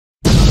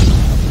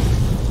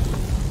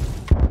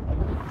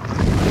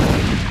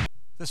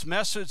This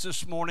message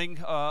this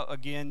morning,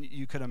 again,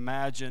 you can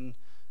imagine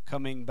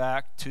coming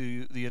back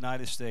to the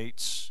United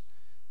States,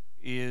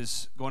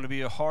 is going to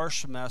be a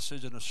harsh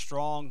message and a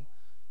strong,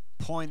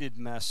 pointed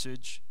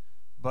message.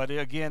 But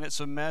again, it's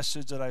a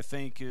message that I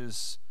think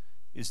is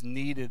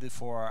needed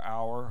for our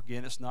hour.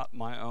 Again, it's not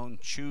my own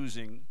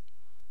choosing,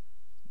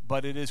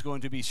 but it is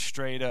going to be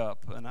straight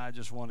up, and I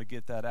just want to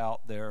get that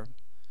out there.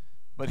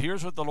 But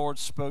here's what the Lord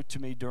spoke to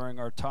me during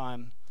our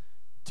time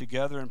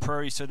together in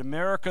prayer. He said,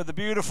 America the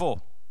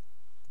beautiful,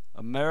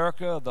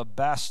 America the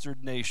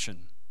bastard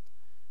nation,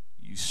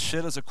 you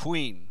sit as a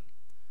queen,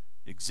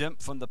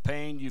 exempt from the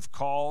pain you've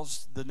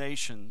caused the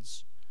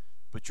nations,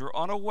 but you're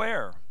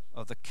unaware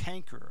of the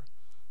canker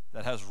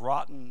that has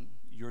rotten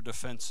your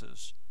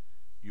defenses.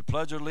 You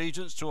pledge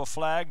allegiance to a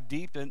flag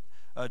dipped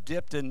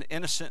in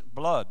innocent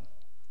blood,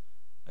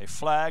 a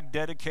flag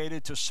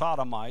dedicated to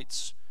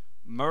sodomites,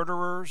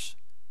 murderers,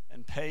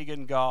 and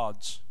pagan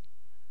gods.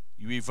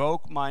 You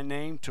evoke my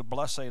name to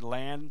bless a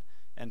land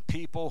and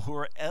people who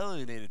are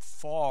alienated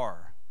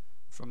far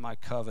from my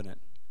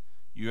covenant.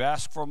 You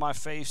ask for my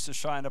face to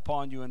shine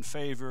upon you in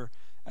favor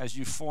as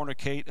you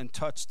fornicate and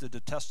touch the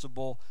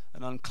detestable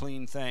and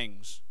unclean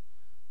things.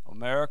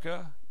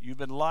 America, you've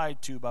been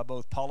lied to by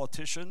both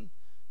politician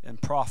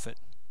and prophet.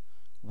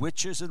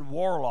 Witches and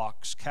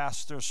warlocks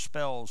cast their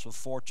spells of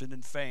fortune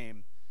and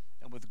fame,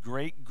 and with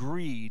great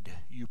greed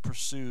you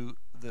pursue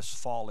this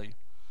folly.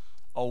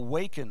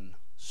 Awaken,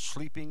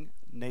 sleeping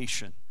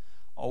nation.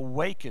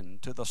 Awaken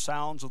to the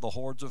sounds of the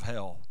hordes of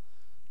hell.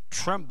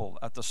 Tremble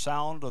at the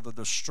sound of the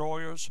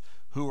destroyers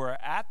who are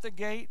at the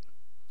gate,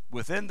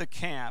 within the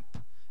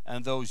camp,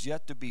 and those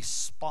yet to be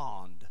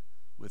spawned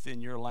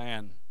within your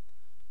land.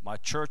 My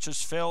church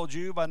has failed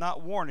you by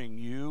not warning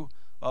you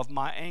of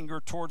my anger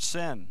toward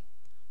sin.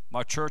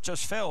 My church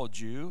has failed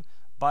you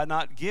by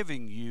not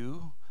giving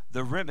you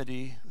the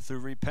remedy through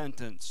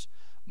repentance.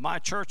 My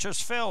church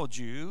has failed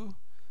you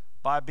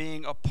by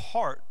being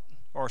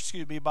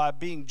by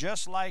being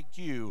just like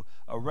you,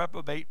 a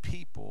reprobate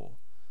people.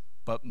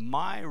 But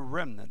my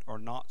remnant are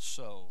not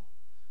so,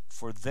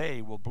 for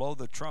they will blow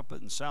the trumpet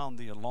and sound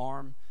the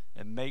alarm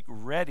and make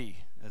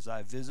ready as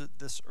I visit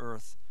this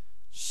earth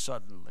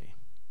suddenly.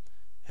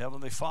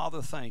 Heavenly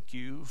Father, thank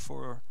you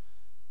for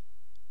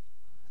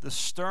the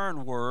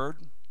stern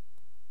word,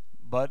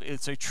 but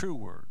it's a true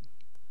word.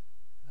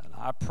 And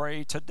I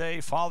pray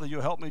today, Father, you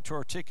help me to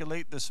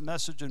articulate this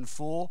message in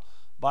full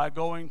by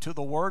going to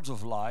the words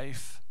of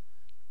life,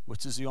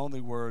 which is the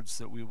only words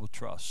that we will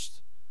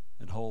trust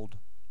and hold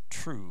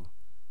true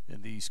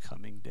in these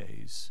coming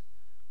days.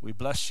 We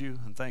bless you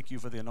and thank you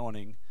for the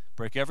anointing.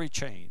 Break every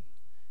chain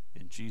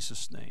in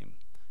Jesus' name.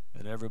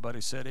 And everybody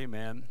said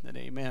amen and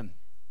amen.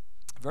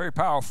 Very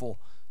powerful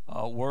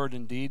word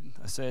indeed.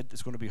 I said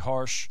it's going to be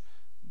harsh,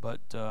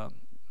 but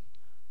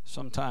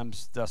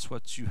sometimes that's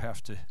what you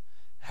have to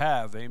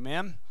have.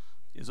 Amen.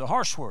 Is a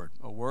harsh word,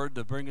 a word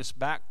to bring us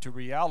back to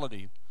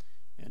reality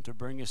and to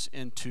bring us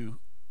into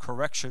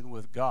correction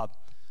with God.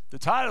 The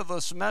title of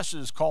this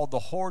message is called The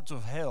Hordes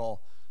of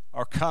Hell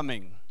Are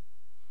Coming.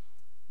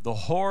 The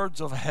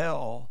hordes of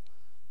hell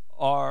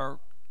are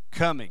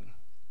coming.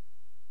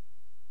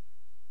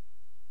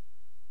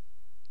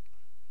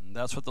 And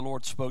that's what the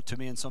Lord spoke to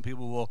me, and some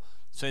people will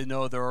say,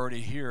 no, they're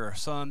already here.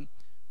 Son,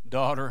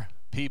 daughter,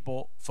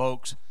 people,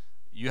 folks,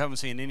 you haven't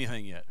seen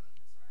anything yet.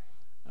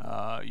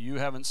 You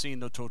haven't seen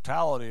the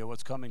totality of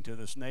what's coming to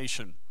this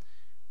nation.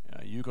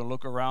 You can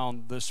look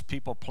around this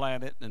people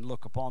planet and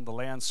look upon the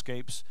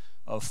landscapes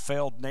of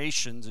failed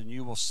nations, and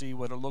you will see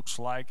what it looks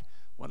like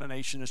when a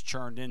nation is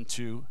turned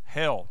into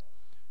hell.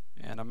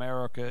 And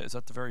America is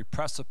at the very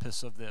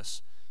precipice of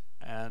this.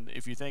 And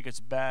if you think it's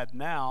bad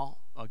now,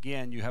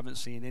 again, you haven't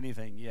seen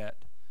anything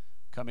yet.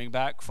 Coming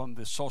back from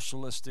the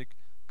socialistic,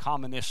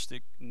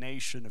 communistic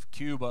nation of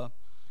Cuba,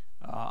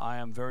 I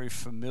am very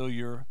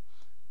familiar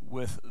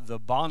with the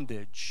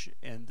bondage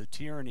and the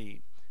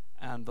tyranny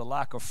and the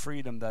lack of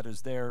freedom that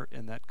is there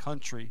in that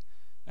country.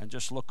 And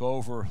just look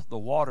over the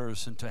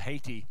waters into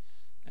Haiti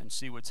and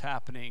see what's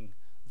happening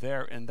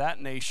there in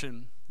that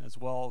nation as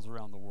well as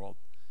around the world.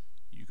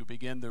 You could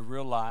begin to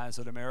realize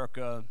that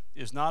America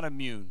is not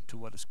immune to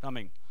what is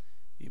coming,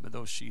 even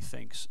though she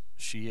thinks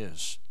she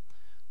is.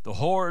 The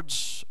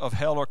hordes of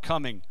hell are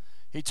coming.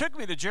 He took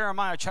me to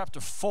Jeremiah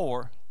chapter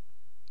 4.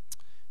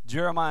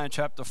 Jeremiah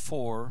chapter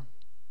 4.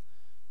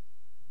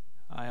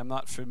 I am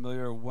not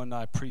familiar when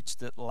I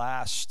preached it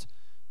last.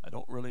 I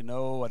don't really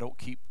know. I don't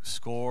keep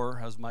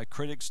score as my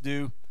critics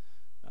do.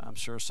 I'm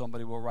sure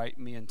somebody will write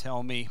me and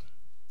tell me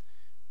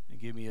and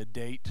give me a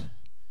date.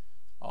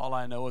 All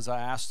I know is I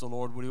asked the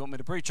Lord, what do you want me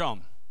to preach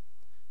on?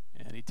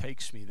 And he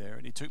takes me there.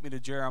 And he took me to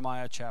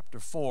Jeremiah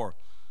chapter 4.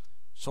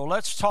 So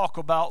let's talk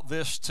about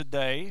this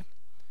today.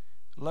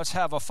 Let's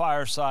have a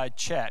fireside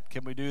chat.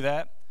 Can we do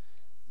that?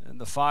 And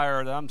the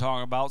fire that I'm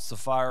talking about is the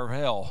fire of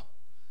hell.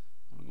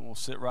 I'm going to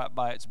sit right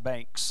by its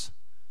banks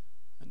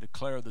and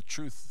declare the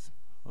truth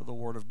of the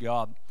Word of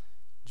God.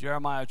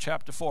 Jeremiah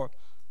chapter 4.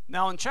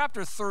 Now in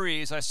chapter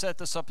 3, as I set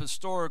this up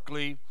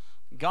historically,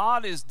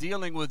 God is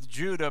dealing with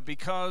Judah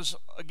because,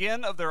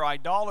 again, of their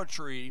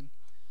idolatry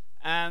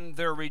and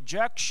their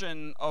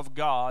rejection of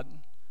God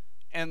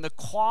and the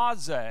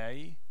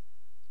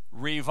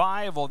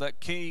quasi-revival that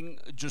King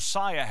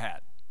Josiah had.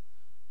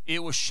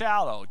 It was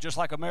shallow, just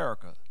like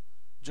America.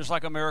 Just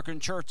like American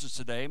churches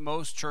today,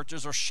 most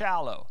churches are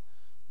shallow.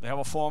 They have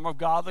a form of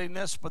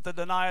godliness, but they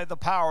deny the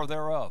power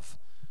thereof.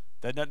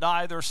 They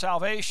deny their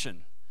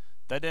salvation.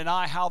 They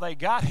deny how they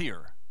got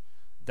here.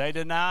 They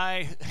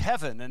deny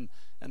heaven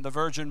and the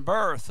virgin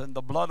birth and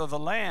the blood of the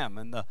Lamb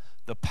and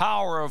the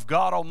power of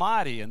God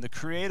Almighty and the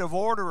creative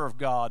order of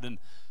God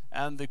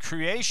and the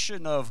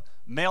creation of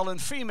male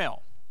and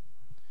female.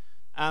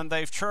 And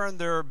they've turned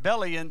their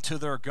belly into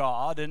their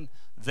God, and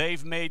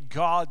they've made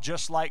God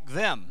just like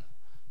them.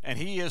 And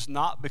he is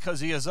not, because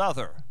he is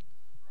other.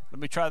 Let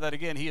me try that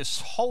again. He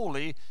is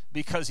holy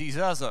because he's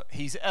other.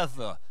 He's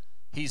other.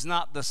 He's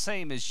not the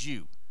same as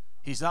you.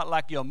 He's not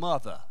like your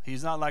mother.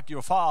 He's not like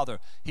your father.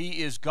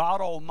 He is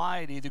God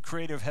Almighty, the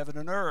creator of heaven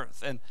and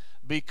earth. And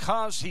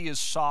because he is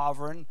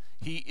sovereign,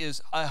 he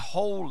is a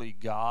holy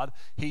God.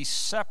 He's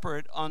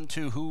separate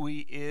unto who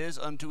he is,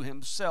 unto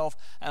himself,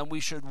 and we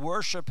should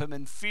worship him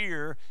in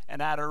fear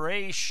and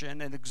adoration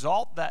and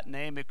exalt that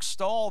name,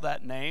 extol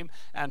that name,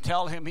 and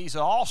tell him he's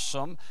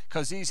awesome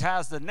because he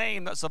has the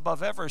name that's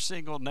above every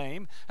single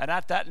name, and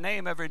at that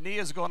name every knee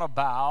is going to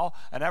bow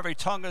and every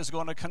tongue is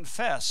going to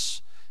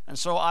confess. And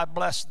so I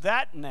bless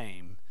that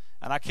name,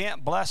 and I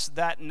can't bless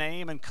that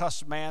name and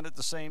cuss man at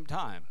the same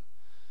time.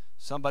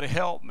 Somebody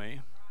help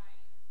me.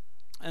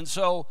 And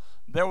so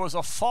there was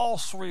a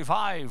false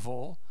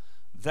revival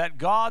that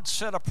God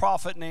sent a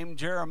prophet named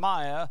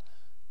Jeremiah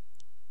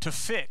to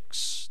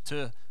fix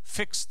the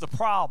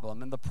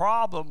problem. And the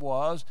problem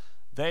was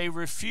they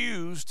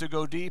refused to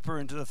go deeper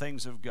into the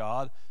things of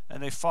God,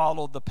 and they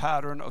followed the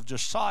pattern of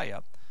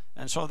Josiah.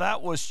 And so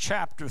that was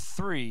chapter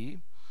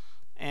 3.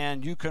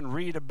 And you can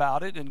read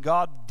about it, and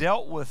God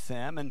dealt with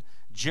them, and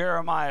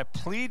Jeremiah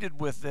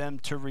pleaded with them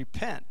to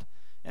repent.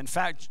 In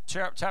fact,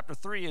 chapter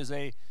 3 is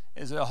a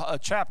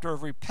chapter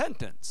of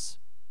repentance.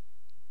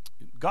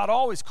 God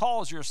always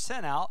calls your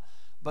sin out,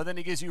 but then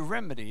he gives you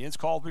remedy. It's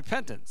called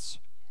repentance.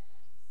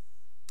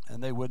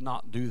 And they would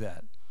not do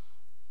that.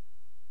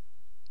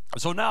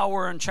 So now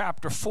we're in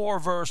chapter 4,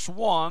 verse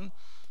 1.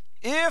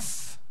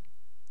 If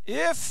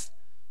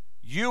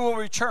you will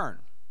return.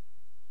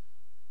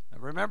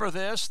 Remember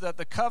this, that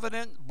the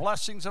covenant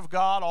blessings of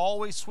God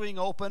always swing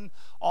open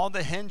on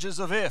the hinges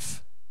of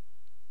if.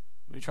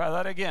 Let me try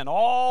that again.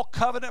 All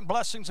covenant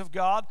blessings of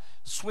God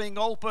swing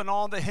open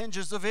on the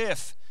hinges of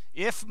if.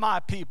 If my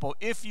people,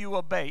 if you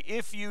obey,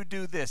 if you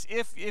do this,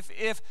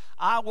 if,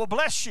 I will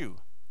bless you.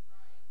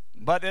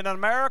 But in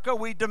America,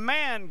 we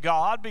demand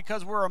God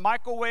because we're a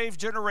microwave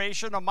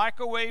generation, a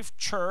microwave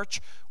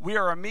church. We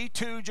are a Me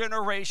Too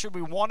generation.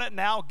 We want it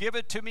now. Give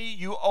it to me.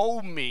 You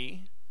owe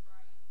me.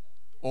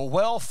 A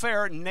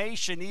welfare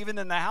nation, even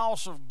in the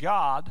house of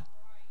God,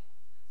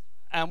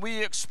 and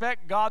we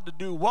expect God to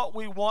do what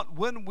we want,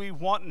 when we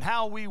want, and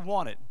how we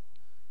want it.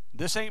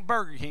 This ain't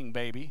Burger King,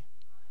 baby.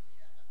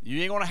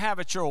 You ain't going to have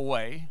it your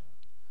way.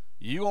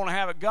 You're going to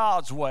have it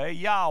God's way,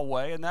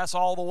 Yahweh, and that's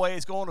all the way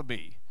it's going to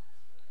be.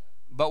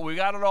 But we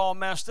got it all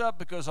messed up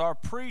because our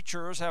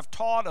preachers have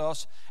taught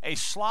us a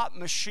slot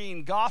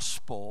machine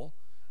gospel.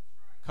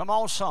 Come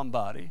on,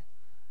 somebody.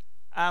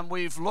 And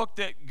we've looked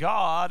at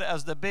God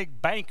as the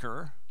big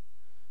banker,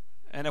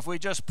 and if we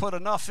just put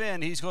enough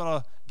in, he's going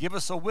to give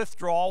us a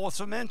withdrawal with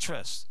some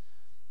interest.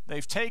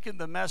 They've taken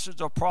the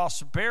message of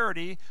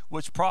prosperity,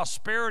 which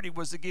prosperity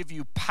was to give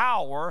you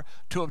power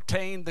to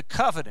obtain the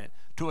covenant,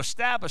 to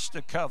establish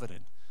the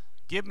covenant.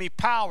 Give me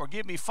power,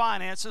 give me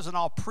finances, and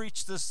I'll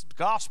preach this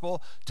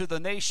gospel to the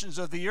nations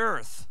of the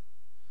earth.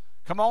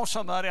 Come on,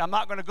 somebody. I'm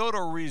not going to go to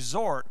a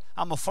resort.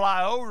 I'm going to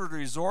fly over to the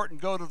resort and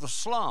go to the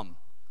slum.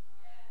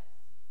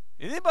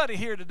 Anybody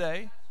here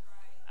today?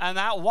 And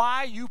that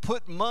why you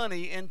put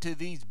money into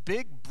these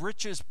big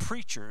britches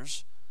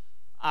preachers,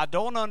 I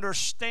don't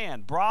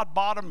understand.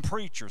 Broad-bottom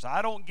preachers,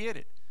 I don't get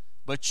it.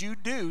 But you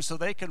do, so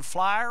they can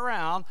fly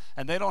around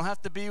and they don't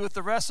have to be with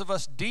the rest of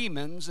us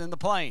demons in the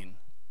plane.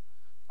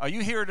 Are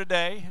you here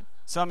today?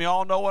 Some of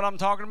y'all know what I'm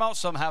talking about.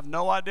 Some have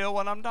no idea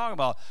what I'm talking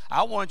about.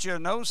 I want you to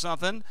know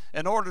something.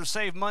 In order to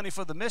save money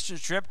for the mission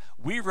trip,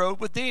 we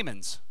rode with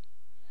demons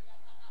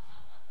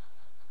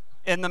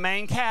in the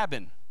main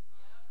cabin.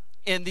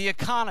 In the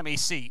economy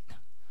seat.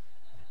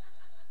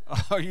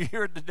 Are you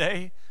here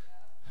today?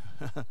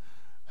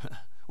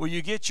 Will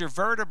you get your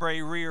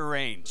vertebrae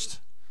rearranged?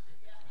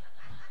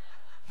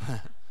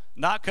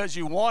 Not because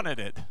you wanted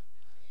it.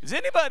 Is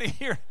anybody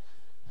here?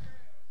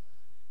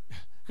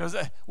 Because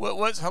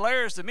what's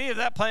hilarious to me is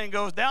that plane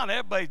goes down,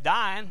 everybody's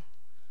dying.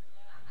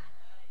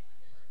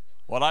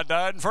 Well, I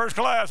died in first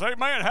class.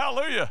 Amen.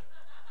 Hallelujah.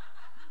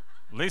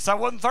 At least I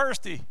wasn't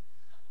thirsty.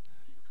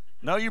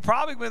 No, you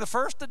probably be the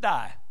first to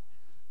die.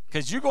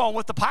 Because you're going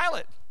with the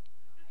pilot.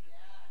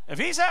 If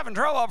he's having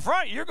trouble up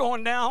front, you're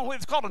going down.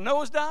 It's called a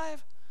nosedive.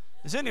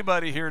 Is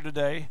anybody here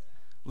today?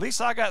 At least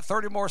I got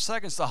 30 more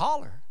seconds to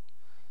holler.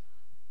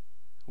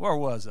 Where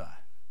was I?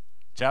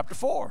 Chapter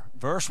 4,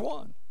 verse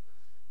 1.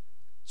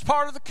 It's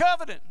part of the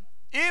covenant.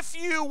 if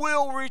you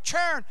will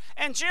return.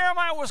 And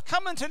Jeremiah was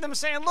coming to them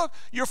saying, look,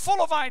 you're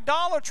full of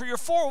idolatry. You're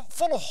full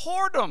of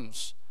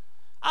whoredoms.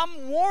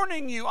 I'm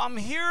warning you. I'm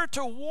here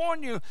to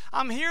warn you.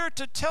 I'm here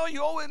to tell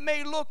you, oh, it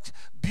may look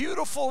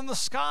beautiful and the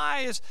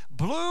sky is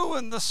blue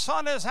and the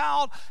sun is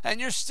out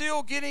and you're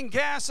still getting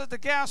gas at the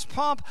gas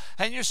pump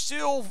and you're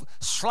still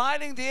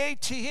sliding the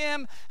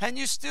ATM and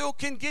you still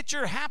can get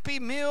your Happy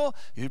Meal.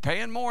 You're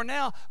paying more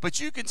now, but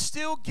you can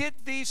still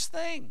get these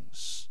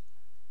things.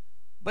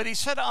 But he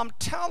said, I'm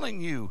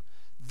telling you,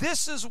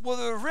 this is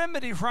the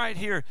remedy right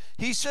here.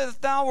 He said, if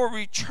thou wilt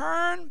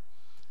return,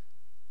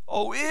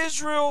 O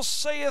Israel,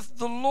 saith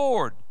the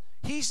Lord.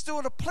 He's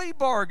doing a plea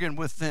bargain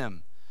with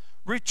them.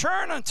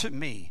 Return unto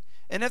me,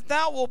 and if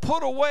thou wilt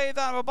put away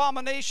thy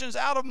abominations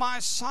out of my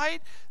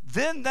sight,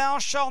 then thou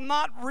shalt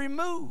not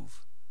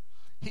remove.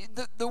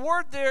 The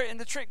word there in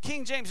the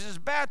King James is a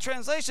bad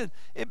translation.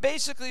 It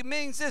basically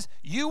means this: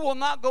 you will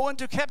not go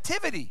into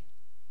captivity.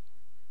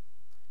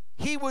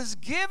 He was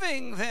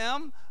giving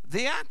them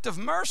the act of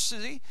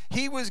mercy.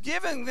 He was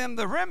giving them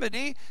the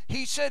remedy.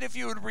 He said, if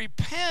you would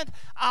repent,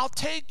 I'll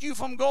take you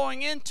from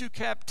going into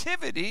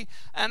captivity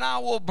and I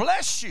will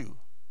bless you.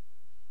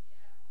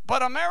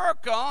 But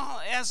America,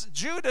 as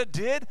Judah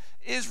did,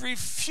 is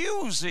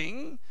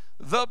refusing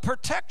the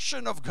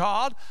protection of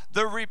God,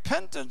 the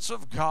repentance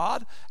of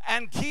God,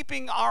 and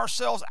keeping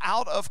ourselves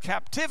out of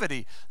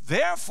captivity.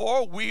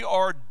 Therefore, we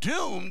are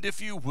doomed, if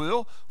you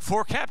will,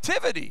 for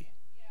captivity.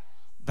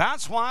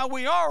 That's why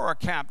we are a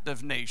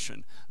captive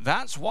nation.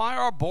 That's why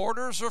our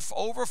borders are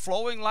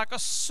overflowing like a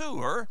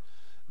sewer,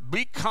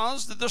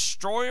 because the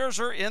destroyers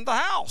are in the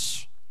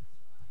house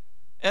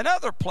and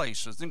other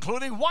places,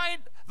 including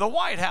the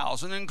White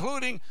House and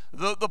including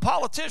the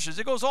politicians.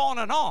 It goes on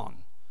and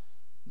on.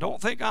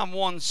 Don't think I'm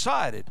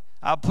one-sided.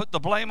 I put the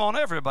blame on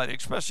everybody,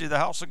 especially the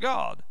house of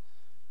God.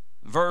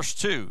 Verse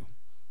 2,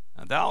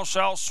 and thou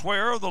shalt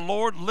swear, the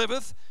Lord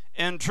liveth,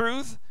 in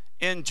truth,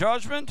 in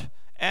judgment,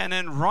 and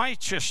in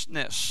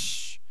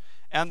righteousness,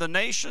 and the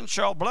nations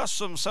shall bless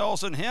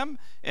themselves in him,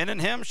 and in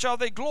him shall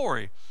they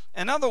glory.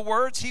 In other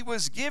words, he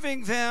was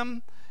giving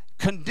them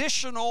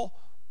conditional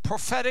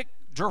prophetic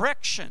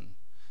direction.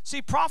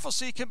 See,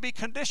 prophecy can be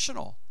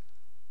conditional.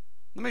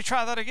 Let me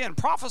try that again.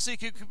 Prophecy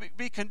can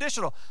be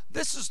conditional.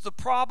 This is the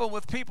problem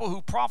with people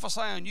who prophesy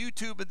on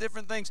YouTube and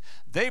different things.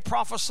 They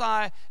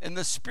prophesy in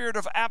the spirit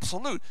of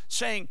absolute,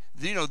 saying,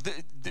 you know,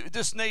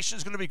 this nation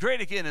is going to be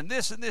great again, and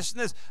this and this and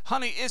this.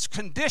 Honey, it's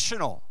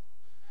conditional.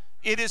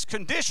 It is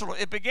conditional.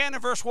 It began in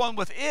verse 1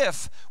 with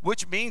if,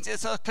 which means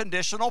it's a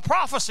conditional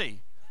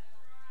prophecy.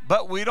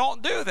 But we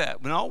don't do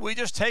that. No, we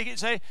just take it and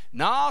say,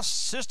 nah,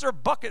 Sister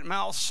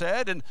Bucketmouth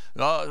said, and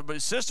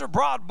Sister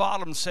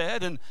Broadbottom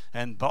said, and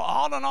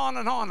on and on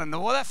and on. And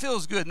well, that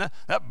feels good. And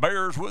that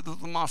bears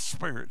with my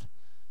spirit.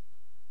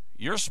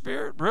 Your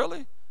spirit?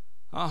 Really?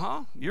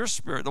 Your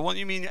spirit. The one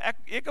you mean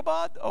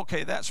Ichabod?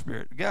 Okay, that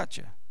spirit.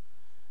 Gotcha.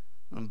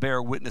 And bear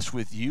witness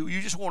with you.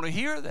 You just want to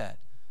hear that.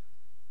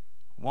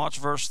 Watch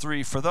verse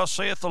 3. For thus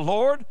saith the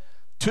Lord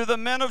to the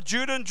men of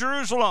Judah and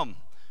Jerusalem,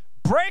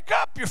 break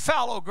up your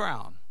fallow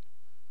ground.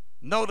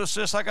 Notice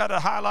this, I got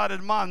it highlighted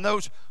in my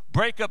notes.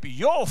 Break up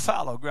your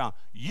fallow ground.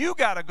 You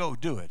got to go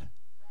do it.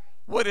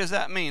 What does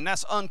that mean?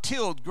 That's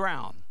untilled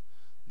ground.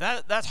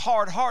 That's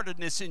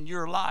hard-heartedness in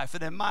your life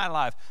and in my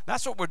life.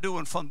 That's what we're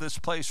doing from this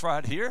place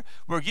right here.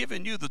 We're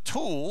giving you the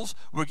tools.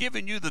 We're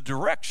giving you the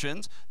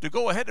directions to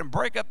go ahead and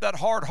break up that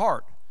hard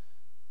heart.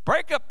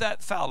 Break up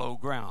that fallow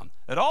ground.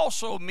 It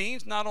also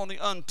means not only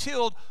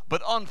untilled,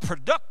 but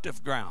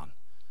unproductive ground.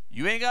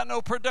 You ain't got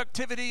no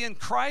productivity in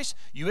Christ.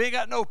 You ain't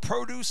got no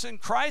produce in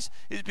Christ.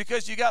 It's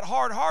because you got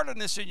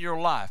hard-heartedness in your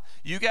life.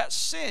 You got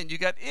sin. You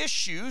got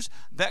issues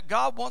that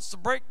God wants to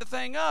break the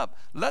thing up.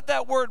 Let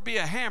that word be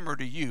a hammer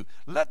to you.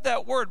 Let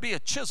that word be a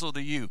chisel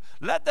to you.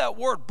 Let that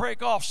word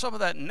break off some of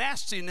that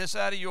nastiness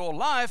out of your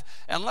life,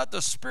 and let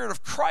the Spirit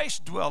of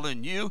Christ dwell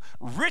in you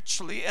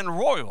richly and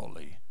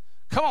royally.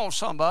 Come on,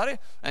 somebody,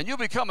 and you'll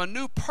become a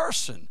new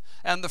person,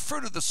 and the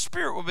fruit of the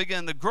Spirit will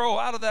begin to grow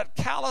out of that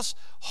callous,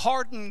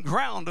 hardened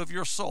ground of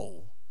your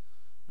soul.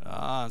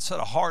 Instead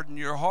of harden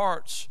your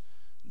hearts,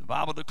 the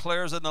Bible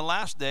declares that in the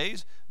last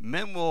days,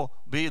 men will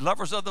be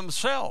lovers of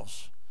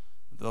themselves.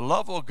 The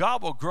love of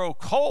God will grow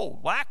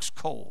cold, wax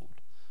cold.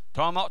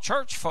 Talking about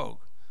church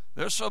folk.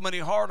 There's so many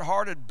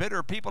hard-hearted,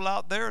 bitter people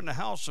out there in the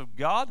house of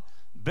God.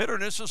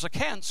 Bitterness is a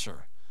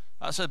cancer.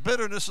 I said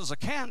bitterness is a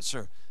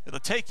cancer. It'll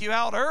take you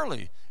out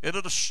early.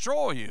 It'll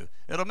destroy you.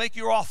 It'll make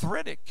you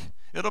arthritic.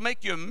 It'll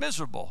make you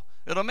miserable.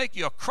 It'll make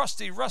you a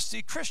crusty,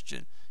 rusty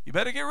Christian. You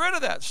better get rid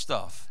of that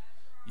stuff.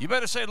 You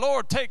better say,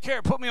 Lord, take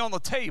care. Put me on the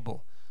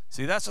table.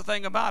 See, that's the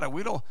thing about it.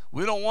 We don't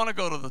want to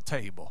go to the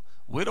table.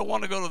 We don't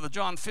want to go to the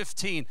John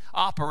 15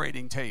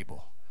 operating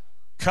table.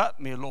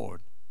 Cut me,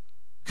 Lord.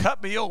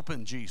 Cut me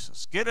open,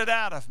 Jesus. Get it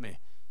out of me.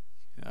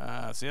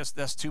 See,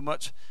 that's too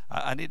much.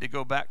 I need to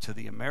go back to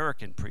the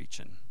American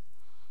preaching.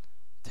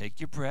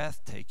 Take your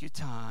breath, take your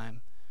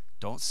time.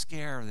 Don't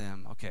scare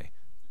them. Okay.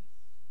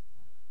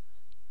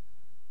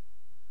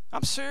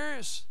 I'm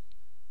serious.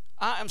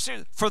 I am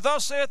serious. For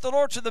thus saith the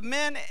Lord to the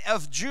men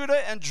of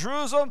Judah and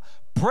Jerusalem,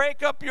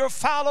 break up your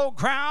fallow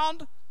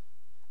ground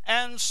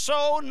and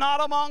sow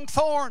not among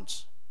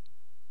thorns.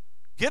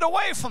 Get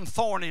away from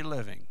thorny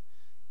living.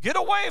 Get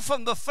away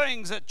from the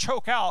things that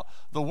choke out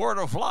the word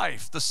of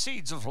life, the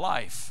seeds of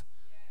life.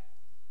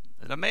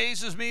 It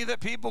amazes me that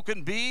people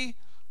can be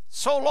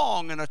so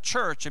long in a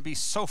church and be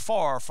so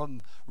far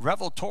from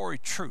revelatory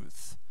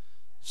truth.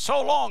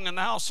 So long in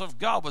the house of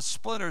God with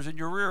splinters in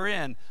your rear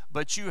end,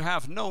 but you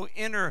have no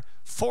inner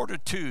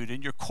fortitude,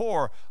 and your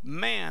core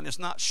man is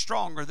not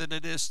stronger than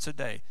it is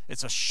today.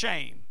 It's a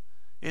shame.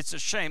 It's a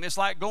shame. It's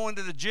like going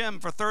to the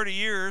gym for 30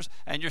 years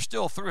and you're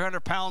still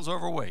 300 pounds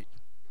overweight.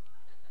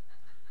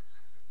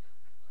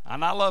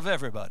 And I love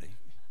everybody.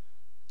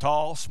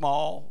 Tall,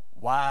 small,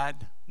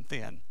 wide, and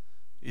thin.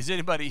 Is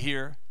anybody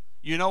here?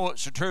 You know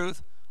what's the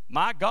truth?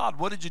 My God,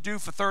 what did you do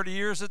for 30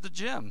 years at the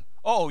gym?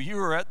 Oh, you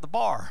were at the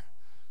bar.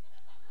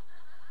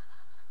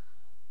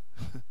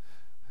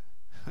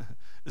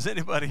 Is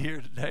anybody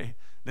here today?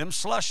 Them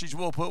slushies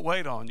will put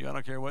weight on you. I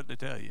don't care what they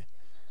tell you.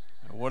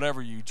 Or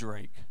whatever you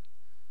drink.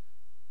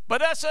 But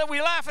that's we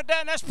laugh at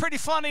that, and that's pretty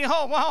funny.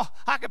 Oh, well,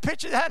 I can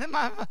picture that in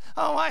my,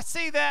 oh, I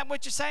see that,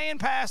 what you're saying,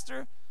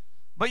 Pastor.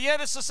 But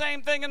yet it's the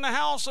same thing in the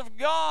house of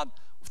God.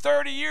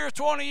 30 years,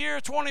 20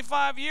 years,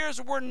 25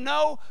 years, we're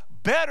no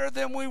better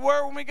than we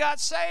were when we got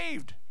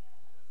saved.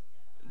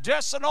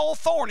 Just an old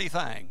thorny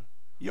thing.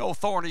 You old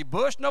thorny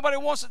bush. Nobody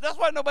wants it. That's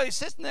why nobody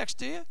sits next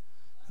to you.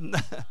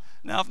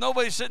 Now, if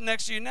nobody's sitting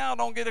next to you now,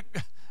 don't get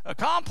a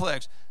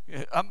complex.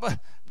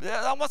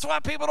 That's why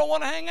people don't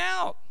want to hang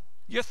out.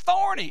 You're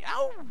thorny.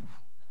 Ow.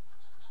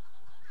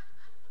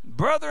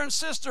 Brother and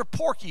sister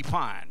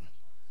porcupine.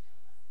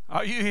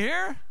 Are you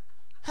here?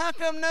 How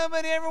come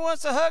nobody ever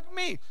wants to hug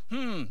me?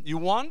 You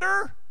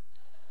wonder?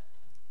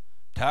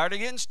 Tired of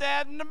getting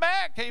stabbed in the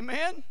back,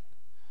 amen?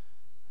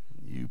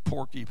 You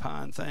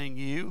porcupine thing,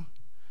 you.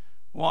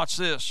 Watch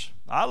this.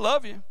 I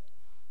love you.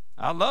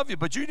 I love you,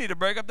 but you need to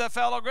break up that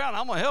fallow ground.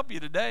 I'm going to help you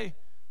today.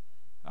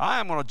 I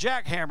am going to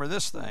jackhammer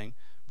this thing.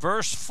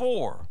 Verse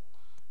 4.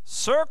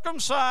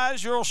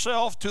 Circumcise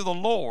yourself to the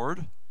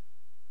Lord.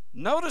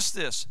 Notice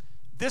this.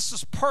 This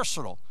is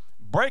personal.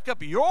 Break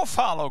up your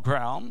fallow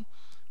ground.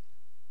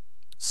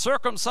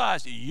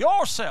 Circumcise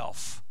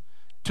yourself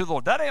to the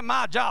Lord. That ain't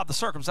my job to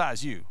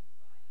circumcise you.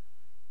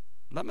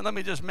 Let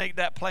me just make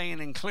that plain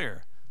and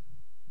clear.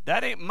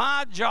 That ain't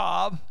my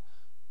job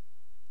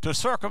to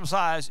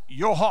circumcise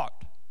your heart.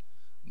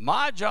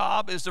 My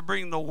job is to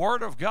bring the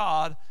Word of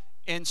God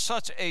in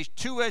such a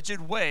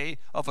two-edged way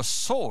of a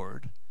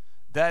sword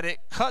that it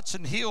cuts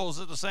and heals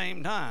at the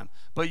same time.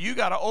 But you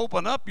got to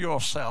open up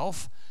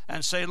yourself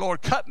and say,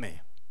 Lord, cut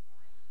me.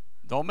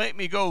 Don't make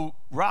me go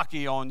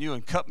Rocky on you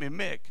and cut me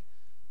Mick.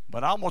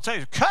 But I'm going to tell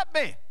you, cut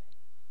me.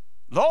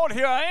 Lord,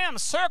 here I am.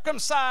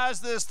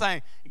 Circumcise this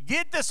thing.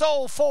 Get this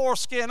old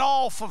foreskin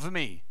off of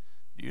me.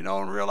 Do you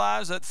know and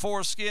realize that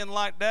foreskin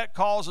like that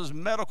causes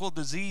medical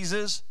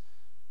diseases?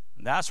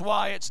 And that's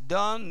why it's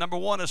done. Number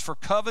one is for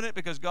covenant,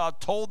 because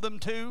God told them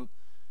to.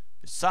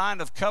 It's a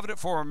sign of covenant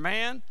for a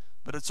man,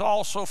 but it's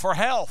also for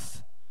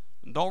health.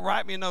 And don't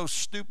write me no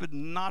stupid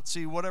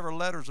Nazi whatever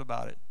letters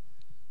about it.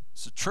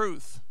 It's the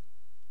truth.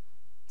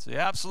 It's the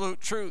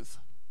absolute truth.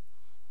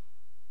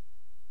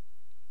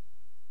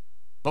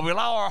 But we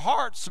allow our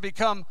hearts to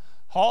become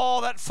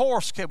all that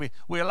foreskin.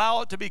 We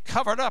allow it to be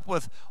covered up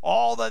with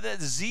all the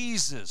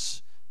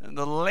diseases and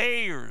the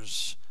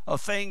layers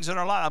of things in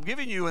our life. I'm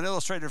giving you an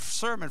illustrative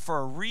sermon for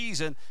a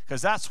reason,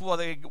 because that's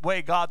the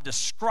way God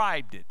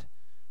described it.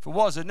 If it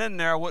wasn't in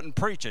there, I wouldn't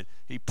preach it.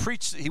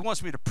 He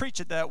wants me to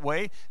preach it that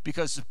way,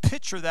 because to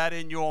picture that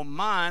in your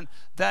mind,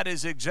 that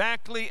is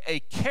exactly a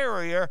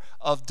carrier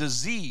of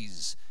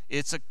disease.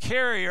 It's a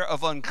carrier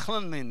of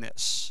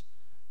uncleanliness.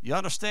 You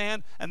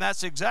understand? And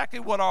that's exactly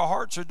what our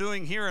hearts are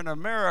doing here in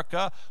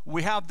America.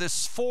 We have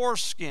this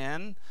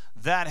foreskin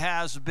that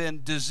has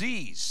been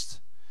diseased.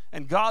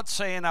 And God's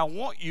saying, I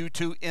want you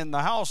to, in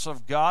the house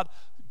of God,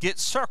 get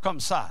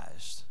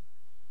circumcised.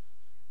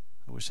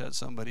 I wish I had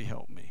somebody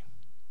help me.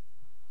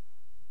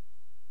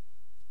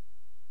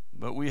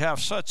 But we have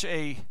such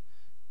a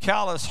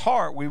callous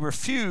heart, we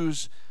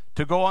refuse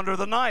to go under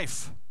the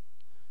knife.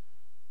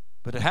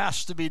 But it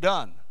has to be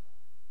done.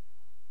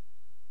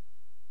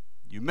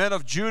 You men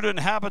of Judah,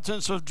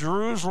 inhabitants of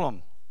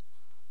Jerusalem,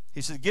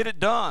 he said, get it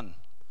done,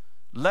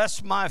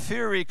 lest my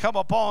fury come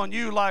upon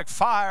you like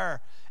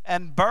fire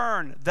and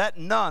burn. That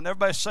none,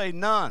 everybody say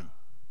none.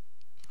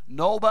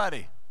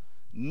 Nobody,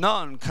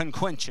 none can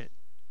quench it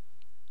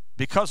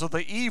because of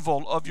the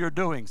evil of your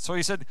doing. So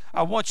he said,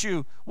 I want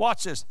you,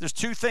 watch this. There's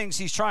two things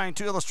he's trying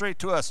to illustrate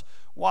to us.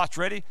 Watch,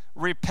 ready?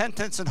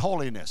 Repentance and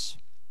holiness.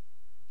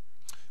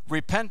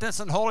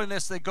 Repentance and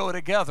holiness, they go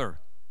together.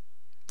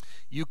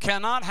 You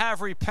cannot have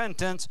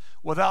repentance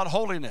without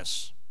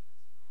holiness.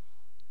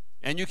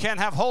 And you can't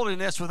have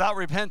holiness without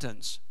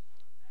repentance.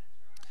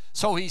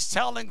 So he's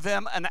telling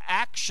them an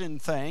action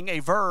thing, a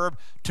verb,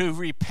 to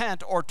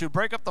repent or to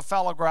break up the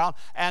fallow ground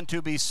and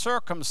to be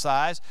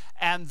circumcised,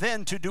 and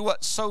then to do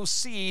what? Sow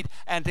seed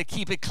and to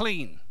keep it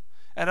clean.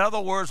 In other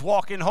words,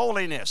 walk in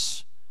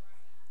holiness.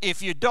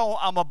 If you don't,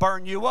 I'm going to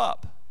burn you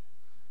up.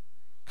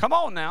 Come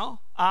on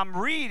now. I'm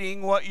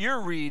reading what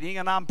you're reading,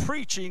 and I'm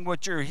preaching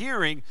what you're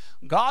hearing.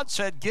 God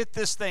said, get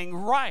this thing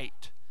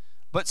right.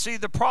 But see,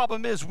 the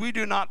problem is we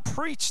do not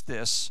preach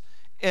this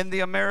in the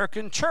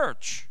American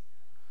church.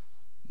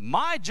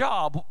 My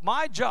job,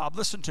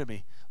 listen to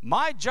me.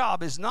 My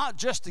job is not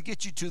just to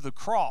get you to the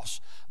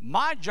cross.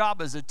 My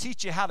job is to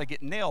teach you how to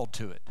get nailed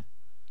to it.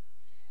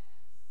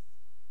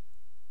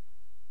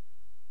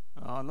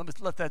 Let me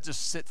let that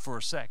just sit for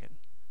a second.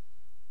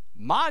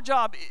 My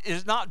job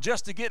is not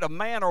just to get a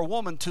man or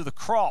woman to the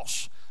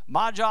cross.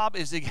 My job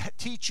is to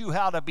teach you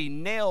how to be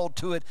nailed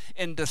to it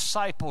in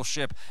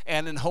discipleship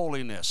and in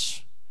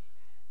holiness.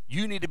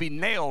 You need to be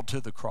nailed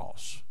to the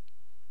cross.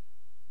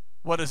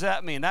 What does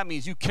that mean? That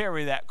means you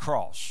carry that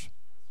cross.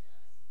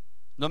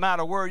 No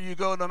matter where you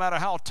go, no matter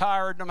how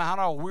tired, no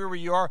matter how weary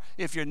you are,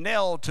 if you're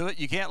nailed to it,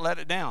 you can't let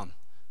it down.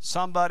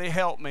 Somebody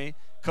help me,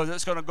 because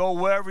it's going to go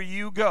wherever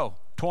you go.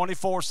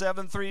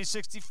 24/7,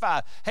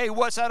 365. Hey,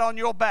 what's that on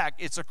your back?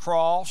 It's a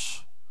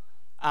cross.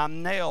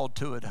 I'm nailed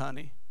to it,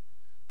 honey.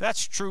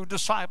 That's true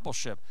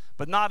discipleship.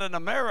 But not in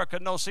America.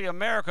 No, see,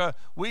 America,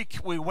 we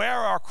wear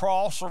our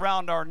cross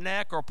around our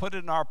neck or put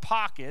it in our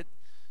pocket,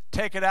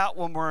 take it out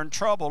when we're in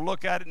trouble,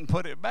 look at it and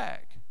put it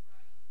back.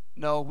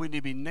 No, we need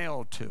to be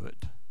nailed to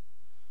it.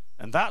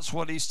 And that's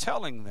what he's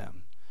telling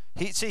them.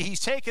 He's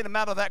taking them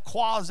out of that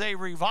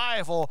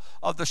quasi-revival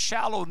of the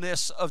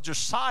shallowness of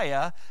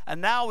Josiah,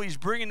 and now he's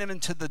bringing them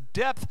into the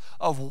depth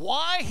of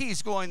why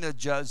he's going to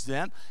judge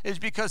them is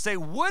because they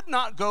would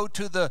not go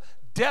to the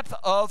depth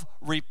of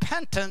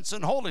repentance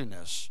and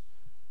holiness.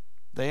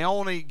 They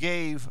only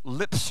gave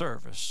lip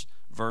service.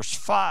 Verse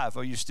 5,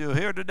 are you still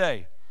here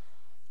today?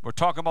 We're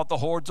talking about the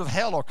hordes of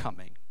hell are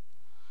coming.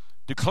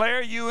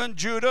 Declare you in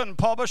Judah and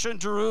publish in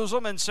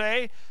Jerusalem and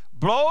say,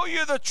 blow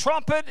you the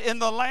trumpet in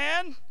the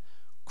land.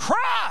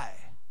 Cry,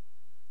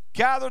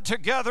 gather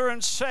together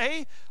and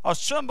say,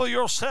 assemble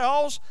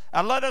yourselves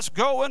and let us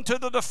go into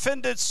the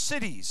defended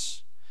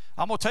cities.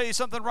 I'm going to tell you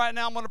something right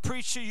now. I'm going to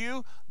preach to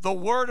you the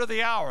word of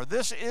the hour.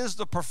 This is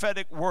the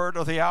prophetic word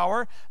of the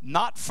hour,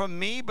 not from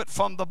me, but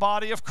from the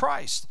body of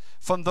Christ,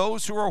 from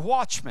those who are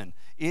watchmen.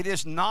 It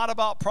is not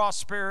about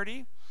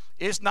prosperity.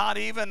 It's not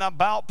even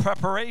about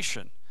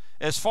preparation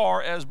as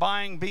far as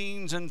buying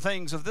beans and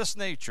things of this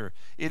nature.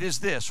 It is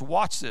this.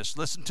 Watch this.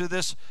 Listen to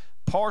this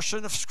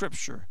portion of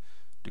Scripture.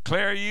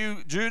 Declare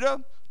you,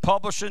 Judah,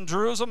 publish in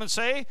Jerusalem and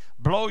say,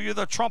 blow you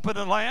the trumpet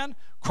in the land,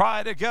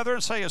 cry together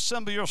and say,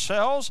 assemble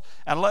yourselves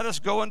and let us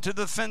go into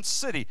the fenced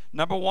city.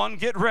 Number one,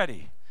 get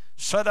ready.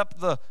 Set up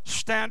the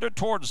standard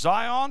towards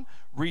Zion,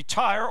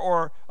 retire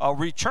or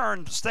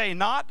return, stay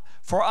not,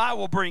 for I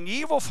will bring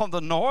evil from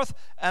the north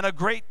and a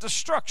great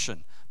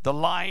destruction. The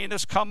lion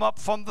has come up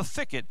from the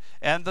thicket,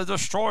 and the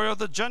destroyer of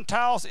the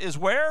Gentiles is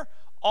where?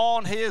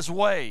 On his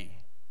way.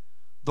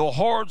 The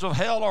hordes of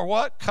hell are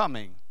what?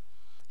 Coming.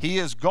 He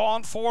is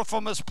gone forth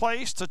from his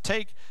place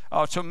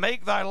to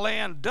make thy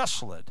land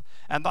desolate,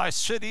 and thy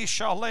cities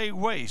shall lay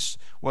waste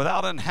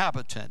without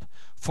inhabitant.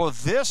 For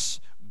this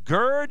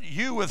gird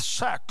you with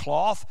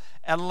sackcloth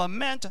and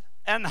lament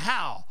and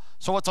howl.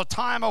 So it's a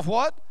time of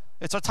what?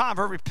 It's a time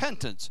of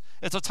repentance.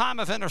 It's a time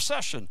of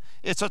intercession.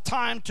 It's a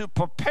time to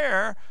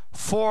prepare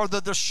for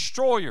the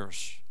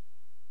destroyers.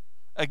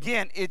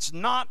 Again, it's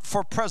not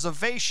for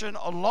preservation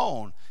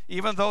alone,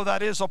 even though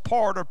that is a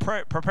part of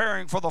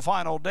preparing for the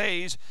final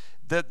days,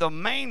 that the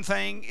main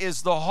thing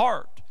is the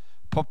heart.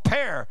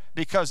 Prepare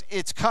because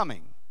it's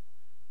coming.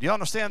 Do you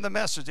understand the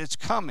message? It's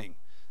coming.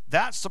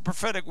 That's the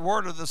prophetic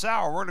word of this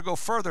hour. We're going to go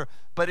further,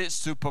 but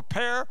it's to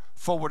prepare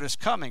for what is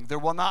coming. There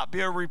will not be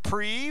a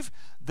reprieve.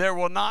 There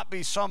will not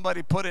be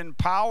somebody put in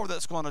power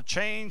that's going to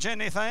change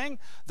anything.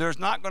 There's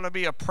not going to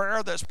be a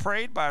prayer that's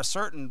prayed by a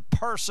certain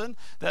person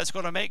that's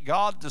going to make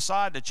God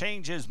decide to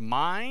change his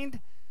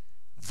mind.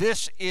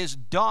 This is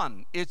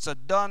done. It's a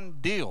done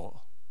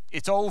deal.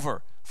 It's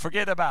over.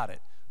 Forget about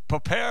it.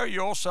 Prepare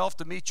yourself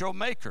to meet your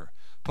Maker.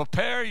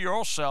 Prepare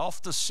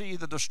yourself to see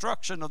the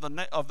destruction of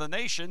the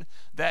nation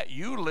that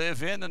you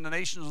live in and the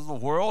nations of the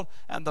world,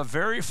 and the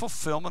very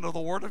fulfillment of the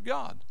Word of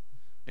God.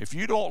 If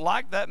you don't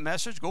like that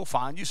message, go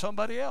find you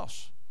somebody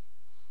else.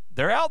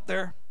 They're out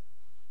there.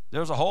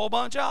 There's a whole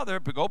bunch out there,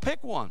 but go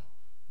pick one.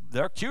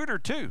 They're cuter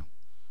too.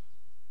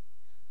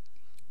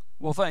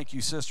 Well, thank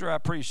you, sister. I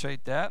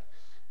appreciate that.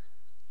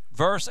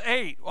 Verse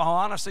 8, well,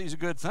 honesty is a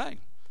good thing.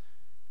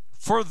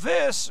 For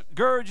this,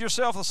 gird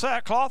yourself with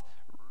sackcloth,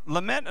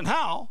 lament and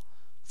howl.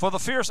 For the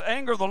fierce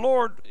anger of the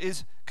Lord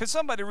is, can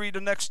somebody read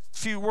the next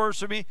few words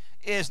to me?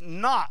 Is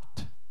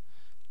not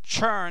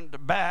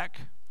turned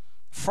back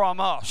from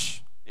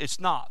us. It's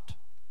not.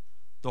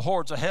 The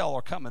hordes of hell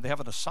are coming. They have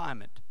an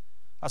assignment.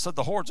 I said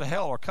the hordes of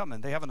hell are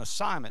coming. They have an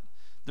assignment.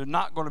 They're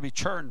not going to be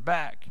turned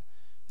back.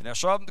 And it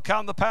shall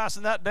come to pass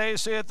in that day,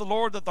 saith the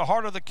Lord, that the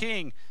heart of the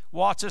king,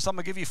 watch this, I'm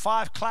going to give you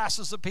 5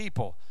 classes of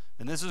people,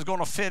 and this is going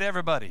to fit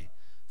everybody.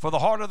 For the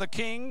heart of the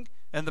king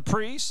and the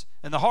priest,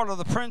 and the heart of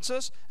the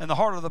princess, and the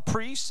heart of the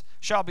priest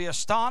shall be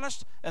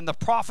astonished, and the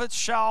prophets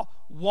shall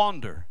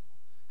wonder.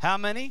 How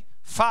many?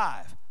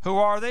 5. Who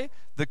are they?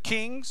 The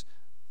kings,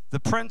 the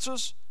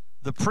princes,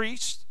 the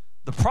priests,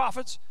 the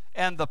prophets,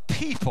 and the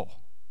people.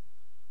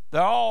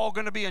 They're all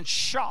going to be in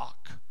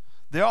shock.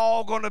 They're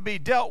all going to be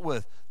dealt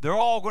with. They're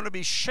all going to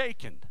be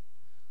shaken.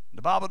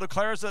 The Bible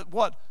declares that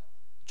what?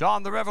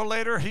 John the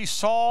Revelator, he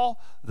saw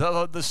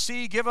the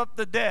sea give up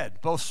the dead,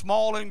 both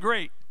small and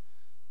great.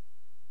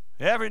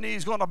 Every knee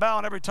is going to bow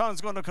and every tongue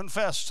is going to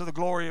confess to the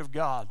glory of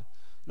God,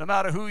 no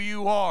matter who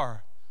you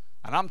are.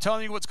 And I'm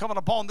telling you what's coming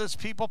upon this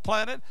people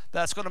planet,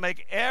 that's going to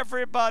make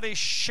everybody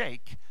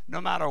shake, no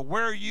matter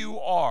where you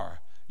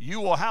are.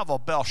 You will have a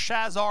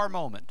Belshazzar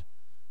moment.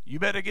 You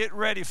better get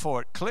ready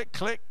for it. Click,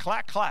 click,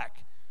 clack,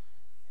 clack.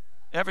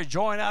 Every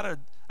joint out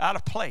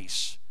of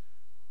place.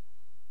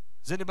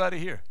 Is anybody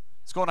here?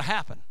 It's going to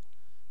happen.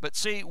 But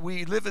see,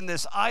 we live in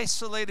this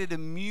isolated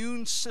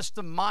immune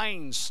system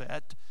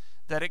mindset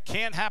that it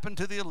can't happen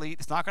to the elite.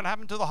 It's not going to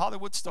happen to the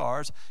Hollywood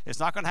stars. It's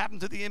not going to happen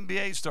to the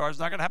NBA stars. It's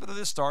not going to happen to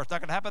this star. It's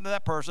not going to happen to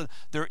that person.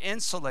 They're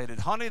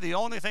insulated. Honey, the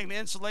only thing that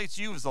insulates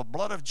you is the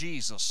blood of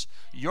Jesus.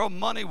 Your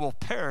money will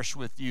perish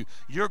with you.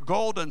 Your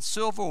gold and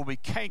silver will be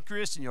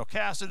cankerous, and you'll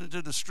cast it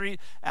into the street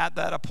at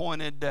that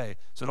appointed day.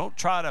 So don't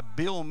try to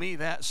bill me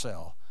that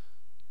cell.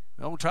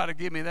 Don't try to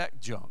give me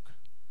that junk.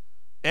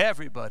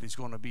 Everybody's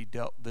going to be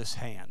dealt this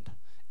hand.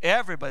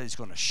 Everybody's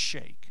going to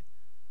shake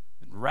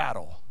and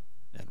rattle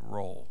and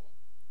roll.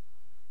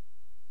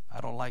 I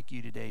don't like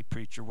you today,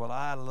 preacher. Well,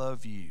 I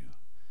love you.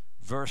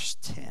 Verse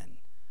 10.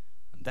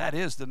 And that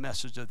is the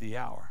message of the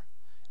hour.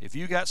 If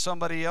you got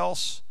somebody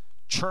else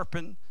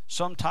chirping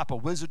some type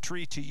of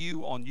wizardry to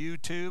you on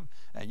YouTube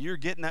and you're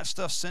getting that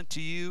stuff sent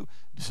to you,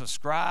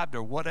 subscribed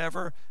or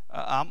whatever,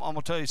 I'm going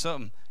to tell you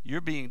something.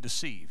 You're being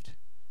deceived.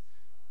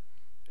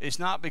 It's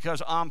not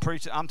because I'm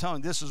preaching. I'm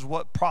telling you, this is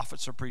what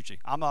prophets are preaching.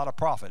 I'm not a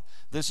prophet.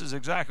 This is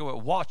exactly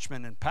what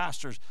watchmen and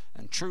pastors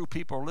and true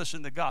people are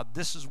listening to God.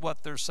 This is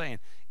what they're saying.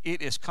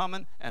 It is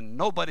coming, and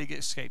nobody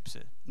escapes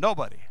it.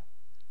 Nobody.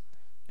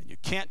 And you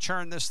can't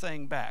churn this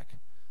thing back.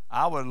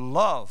 I would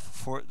love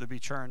for it to be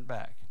churned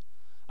back.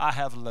 I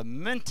have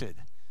lamented,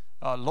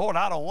 Lord,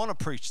 I don't want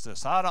to preach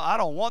this. I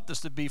don't want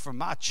this to be for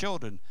my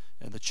children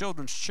and the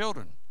children's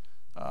children.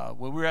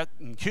 When we were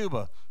in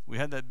Cuba, we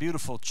had that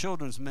beautiful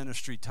children's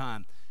ministry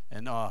time.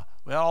 And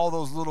we had all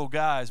those little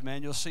guys,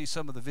 man. You'll see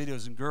some of the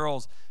videos and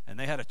girls, and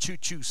they had a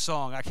choo-choo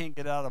song. I can't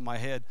get it out of my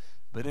head.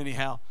 But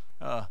anyhow,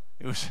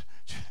 it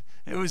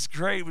was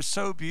great. It was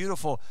so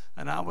beautiful.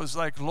 And I was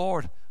like,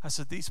 Lord, I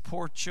said, these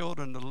poor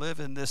children to live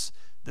in this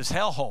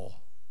hellhole.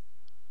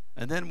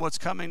 And then what's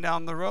coming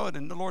down the road?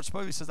 And the Lord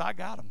spoke. He says, I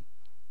got them.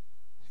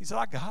 He said,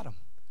 I got them.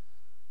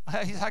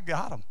 I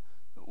got them.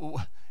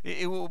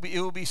 It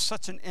will be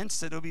such an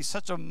instant. It will be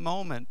such a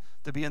moment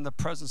to be in the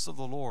presence of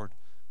the Lord.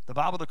 The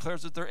Bible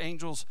declares that their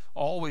angels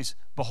always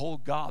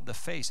behold God. The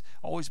face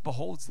always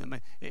beholds them.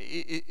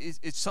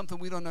 It's something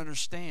we don't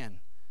understand.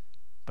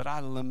 But I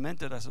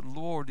lamented. I said,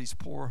 Lord, these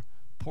poor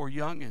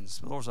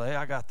youngins. The Lord said, hey,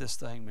 I got this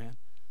thing, man.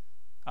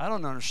 I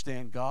don't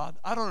understand God.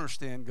 I don't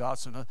understand God.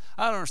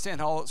 I don't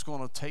understand how it's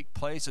going to take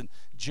place. And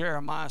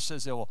Jeremiah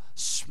says they will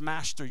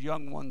smash their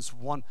young ones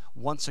one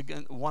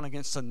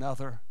against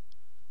another.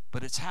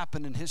 But it's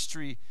happened in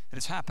history, and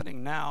it's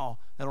happening now,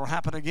 and it'll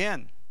happen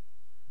again.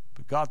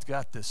 But God's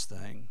got this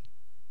thing.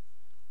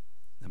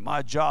 And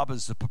my job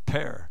is to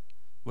prepare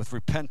with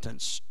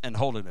repentance and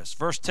holiness.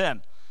 Verse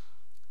 10.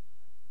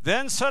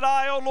 Then said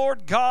I, O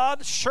Lord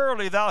God,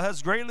 surely thou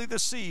hast greatly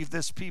deceived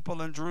this people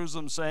in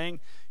Jerusalem, saying,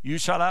 you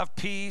shall have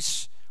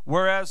peace,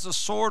 whereas the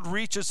sword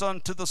reaches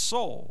unto the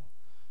soul.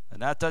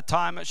 And at that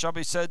time it shall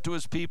be said to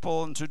his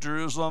people and to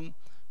Jerusalem,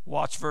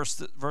 watch verse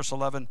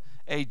 11,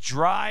 a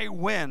dry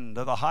wind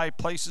of the high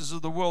places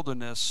of the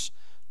wilderness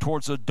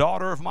towards the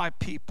daughter of my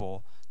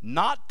people,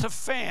 not to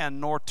fan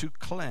nor to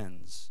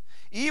cleanse.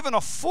 Even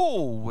a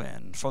full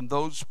wind from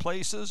those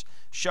places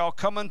shall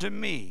come unto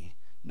me.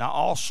 Now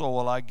also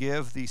will I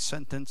give thee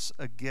sentence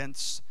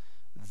against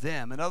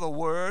them. In other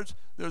words,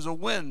 there's a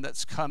wind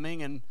that's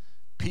coming, and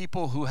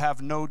people who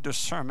have no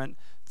discernment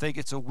think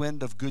it's a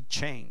wind of good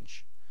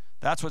change.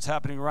 That's what's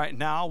happening right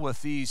now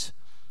with these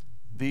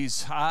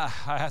I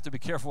have to be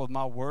careful with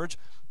my words,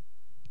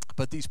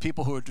 but these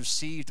people who are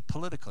deceived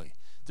politically.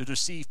 They're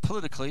deceived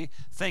politically,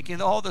 thinking,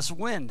 oh, this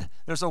wind,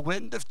 there's a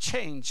wind of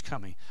change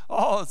coming.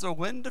 Oh, it's a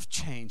wind of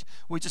change.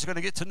 We're just going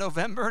to get to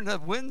November, and the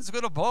wind's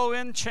going to blow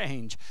in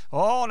change.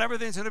 Oh, and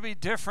everything's going to be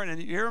different,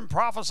 and you hear them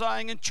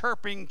prophesying and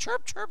chirping,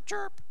 chirp, chirp,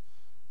 chirp.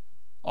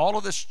 All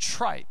of this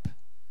tripe.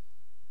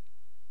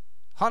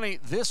 Honey,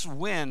 this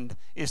wind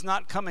is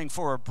not coming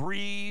for a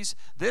breeze.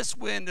 This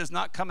wind is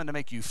not coming to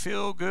make you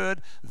feel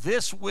good.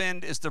 This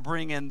wind is to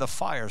bring in the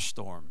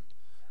firestorm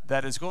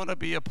that is going to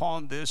be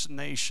upon this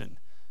nation.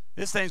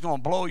 This thing's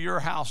going to blow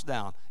your house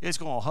down. It's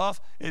going to huff,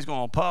 it's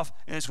going to puff,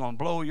 and it's going to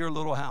blow your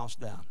little house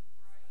down.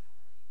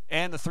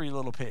 And the 3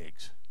 little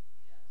pigs.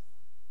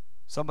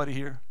 Somebody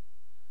here?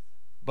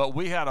 But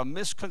we had a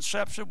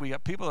misconception. We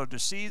got people that are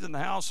deceived in the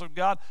house of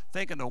God,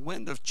 thinking the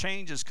wind of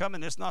change is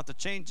coming. It's not the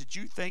change that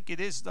you think it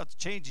is. It's not the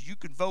change that you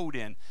can vote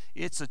in.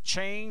 It's a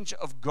change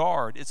of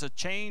guard. It's a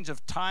change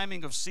of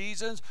timing of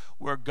seasons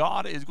where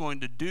God is going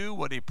to do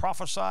what he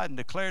prophesied and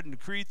declared and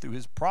decreed through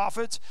his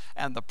prophets,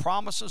 and the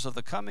promises of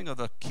the coming of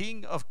the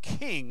King of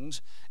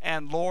Kings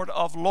and Lord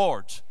of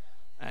Lords.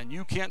 And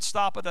you can't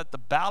stop it at the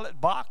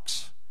ballot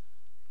box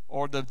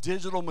or the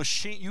digital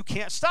machine. You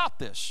can't stop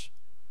this.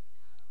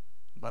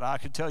 But I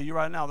can tell you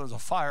right now, there's a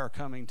fire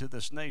coming to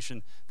this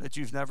nation that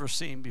you've never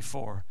seen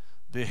before.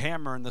 The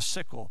hammer and the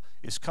sickle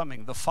is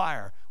coming. The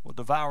fire will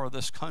devour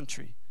this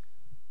country.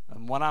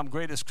 And what I'm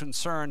greatest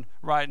concerned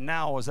right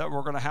now is that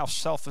we're going to have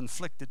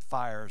self-inflicted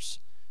fires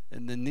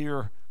in the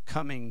near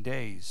coming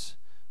days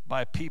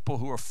by people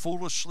who are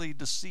foolishly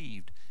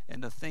deceived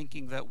into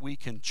thinking that we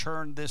can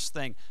churn this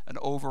thing and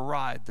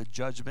override the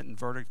judgment and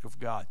verdict of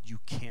God. You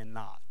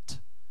cannot.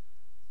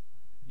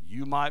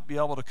 You might be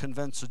able to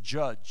convince a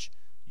judge.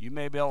 You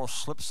may be able to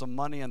slip some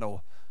money in an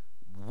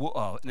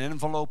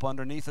envelope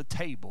underneath a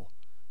table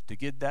to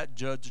get that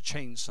judge to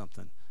change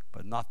something,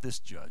 but not this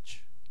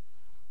judge.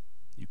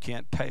 You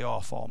can't pay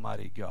off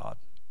Almighty God.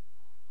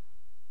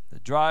 The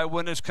dry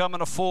wind is coming,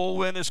 a full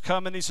wind is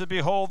coming. He said,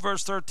 behold,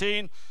 verse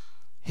 13,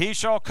 he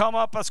shall come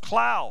up as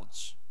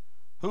clouds.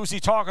 Who's he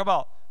talking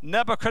about?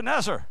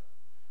 Nebuchadnezzar.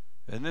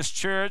 And this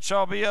chariot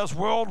shall be as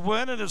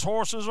whirlwind, and his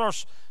horses are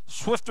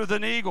swifter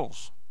than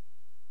eagles.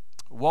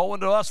 Woe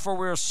unto us, for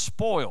we are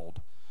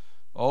spoiled.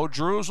 O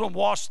Jerusalem,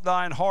 wash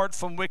thine heart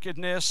from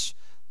wickedness,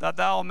 that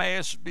thou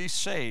mayest be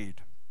saved.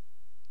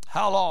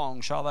 How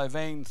long shall thy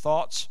vain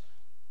thoughts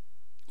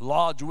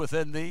lodge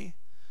within thee?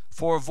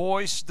 For a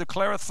voice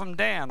declareth from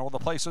Dan, or the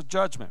place of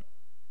judgment,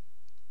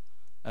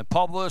 and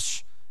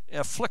publish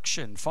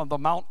affliction from the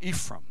Mount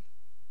Ephraim.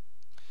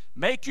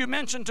 Make you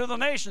mention to the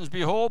nations,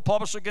 behold,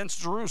 publish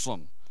against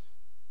Jerusalem,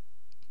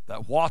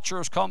 that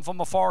watchers come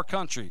from a far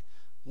country.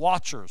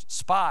 Watchers,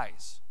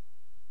 spies.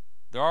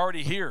 They're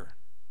already here.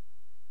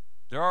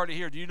 They're already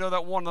here. Do you know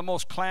that one of the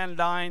most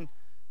clandestine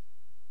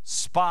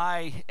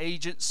spy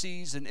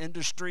agencies and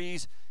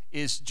industries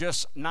is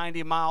just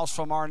 90 miles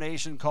from our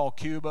nation, called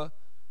Cuba,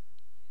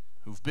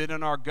 who've been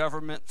in our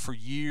government for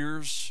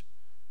years,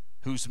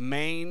 whose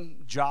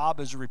main job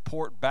is to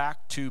report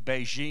back to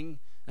Beijing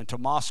and to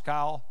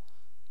Moscow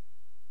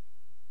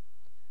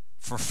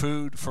for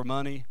food, for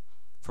money,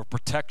 for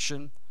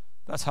protection.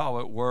 That's how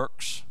it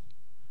works.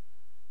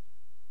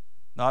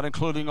 Not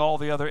including all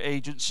the other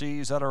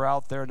agencies that are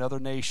out there in other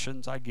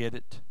nations. I get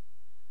it.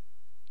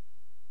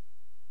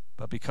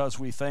 But because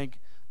we think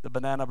the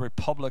Banana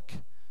Republic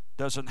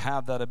doesn't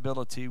have that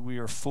ability, we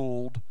are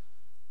fooled.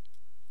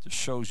 Just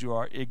shows you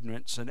our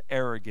ignorance and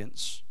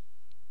arrogance.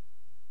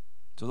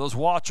 So those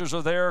watchers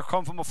are there,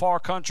 come from a far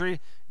country,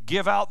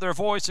 give out their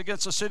voice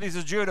against the cities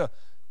of Judah.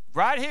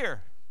 Right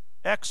here.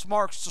 X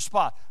marks the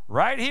spot.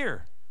 Right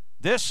here.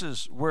 This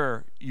is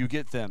where you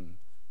get them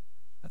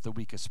at the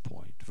weakest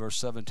point. Verse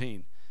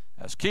 17,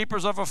 as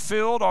keepers of a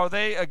field are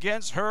they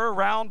against her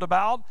round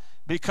about,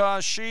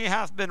 because she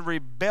hath been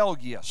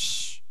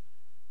rebellious.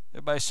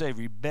 Everybody say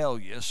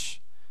rebellious.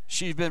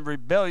 She's been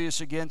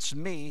rebellious against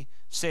me,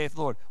 saith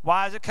the Lord.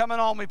 Why is it coming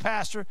on me,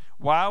 Pastor?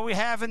 Why are we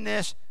having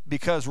this?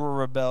 Because we're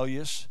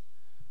rebellious.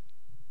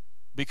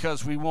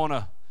 Because we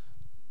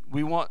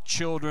want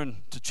children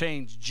to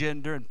change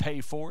gender and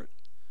pay for it.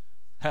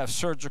 Have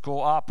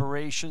surgical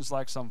operations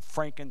like some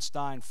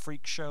Frankenstein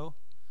freak show.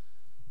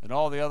 And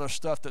all the other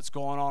stuff that's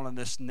going on in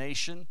this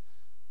nation.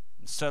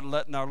 Instead of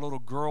letting our little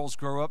girls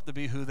grow up to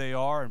be who they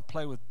are and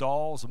play with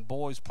dolls, and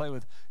boys play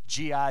with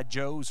G.I.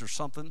 Joes or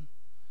something.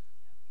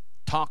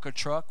 Tonka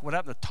truck. What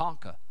happened to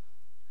Tonka?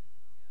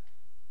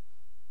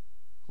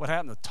 What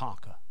happened to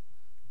Tonka?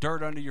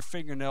 Dirt under your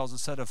fingernails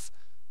instead of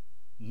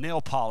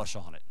nail polish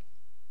on it.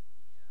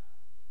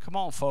 Come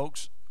on,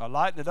 folks. I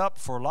lighten it up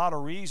for a lot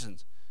of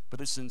reasons,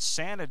 but it's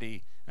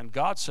insanity. And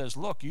God says,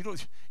 look, you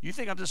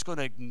think I'm just going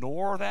to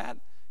ignore that?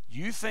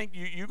 You think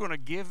you're going to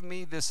give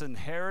me this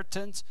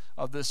inheritance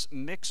of this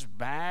mixed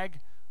bag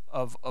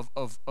of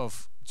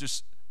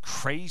just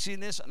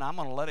craziness, and I'm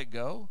going to let it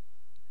go?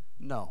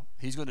 No.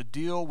 He's going to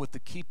deal with the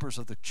keepers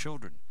of the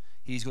children.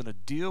 He's going to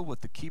deal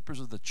with the keepers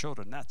of the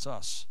children. That's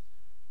us.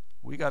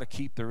 We got to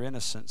keep their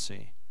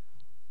innocency.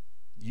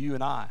 You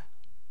and I.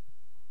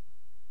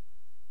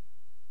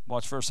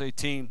 Watch verse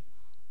 18.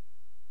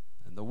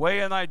 And the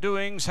way in thy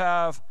doings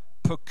have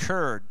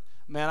procured.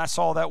 Man, I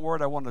saw that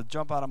word. I wanted to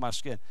jump out of my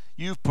skin.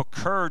 You've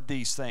procured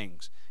these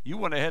things. You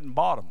went ahead and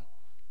bought them.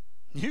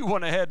 You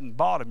went ahead and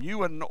bought them. You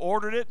went and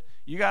ordered it.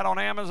 You got on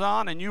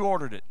Amazon and you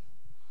ordered it.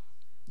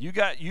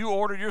 You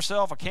ordered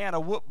yourself a can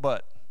of whoop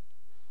butt.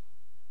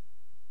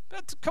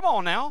 Come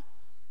on now.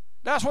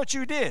 That's what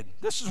you did.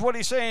 This is what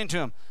he's saying to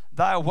him.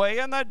 Thy way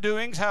and thy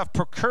doings have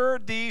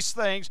procured these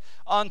things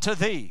unto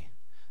thee.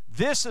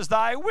 This is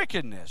thy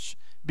wickedness,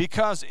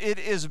 because it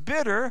is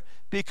bitter,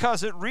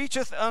 because it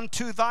reacheth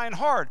unto thine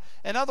heart.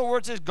 In other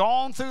words, it's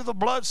gone through the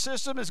blood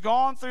system, it's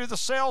gone through the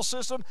cell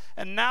system,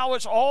 and now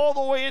it's all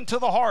the way into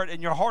the heart,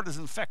 and your heart is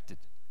infected.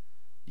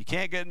 You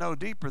can't get no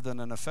deeper than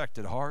an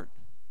affected heart.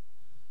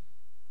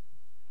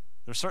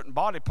 There's certain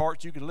body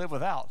parts you can live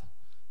without,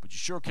 but you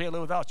sure can't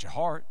live without your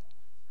heart.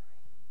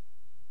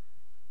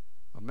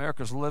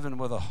 America's living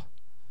with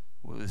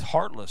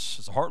heartless.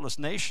 It's a heartless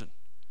nation.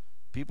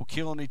 People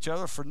killing each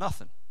other for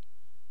nothing.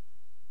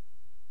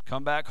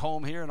 Come back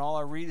home here and all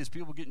I read is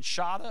people getting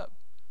shot up.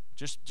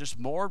 Just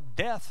more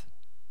death.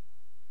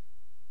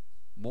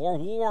 More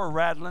war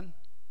rattling.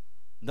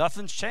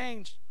 Nothing's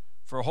changed.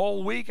 For a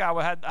whole week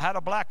I had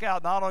a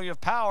blackout not only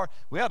of power,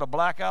 we had a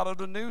blackout of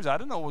the news. I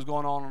didn't know what was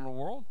going on in the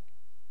world.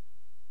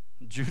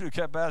 Judah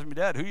kept asking me,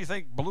 Dad, who do you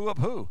think blew up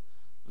who?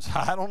 I said,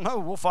 I don't know.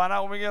 We'll find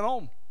out when we get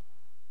home.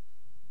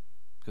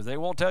 Because they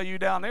won't tell you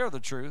down there the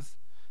truth.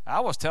 I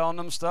was telling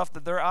them stuff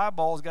that their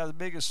eyeballs got as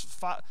big as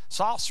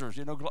saucers,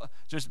 you know,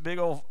 just big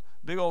old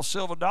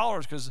silver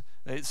dollars, because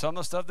some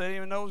of the stuff they didn't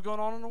even know was going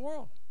on in the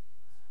world.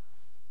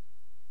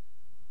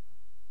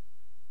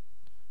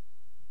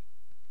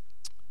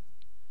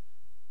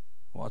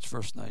 Watch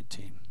verse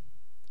 19.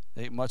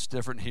 It ain't much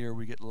different here.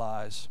 We get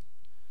lies.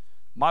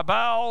 My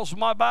bowels,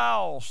 my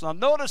bowels. Now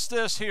notice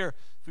this here.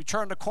 If we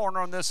turn the corner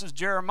on this, is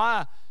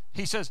Jeremiah.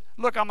 He says,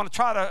 look, I'm going to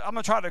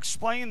try to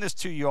explain this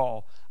to you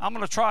all. I'm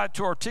going to try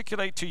to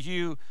articulate to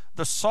you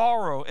the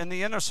sorrow and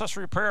the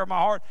intercessory prayer of my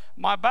heart.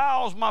 My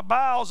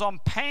bowels, I'm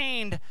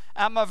pained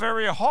at my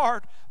very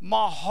heart.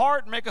 My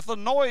heart maketh a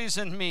noise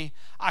in me.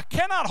 I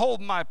cannot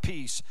hold my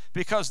peace,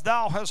 because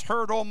thou hast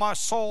heard, O my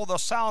soul, the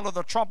sound of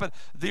the trumpet,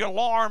 the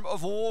alarm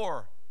of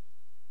war.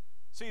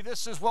 See,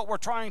 this is what we're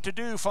trying to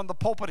do from the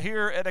pulpit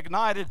here at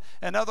Ignited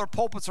and other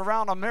pulpits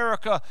around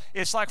America.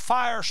 It's like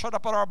fire shut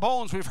up in our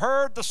bones. We've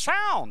heard the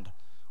sound.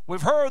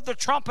 We've heard the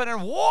trumpet,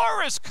 and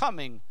war is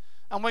coming.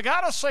 And we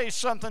got to say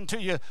something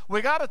to you.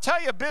 We got to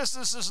tell you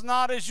business is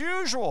not as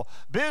usual.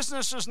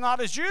 Business is not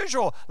as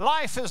usual.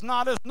 Life is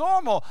not as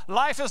normal.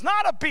 Life is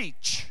not a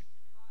beach.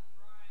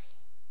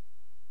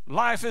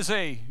 Life is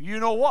a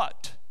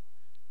you-know-what.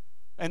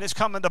 And it's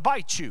coming to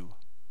bite you.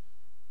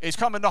 It's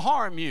coming to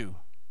harm you.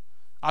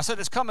 I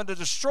said it's coming to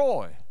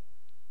destroy.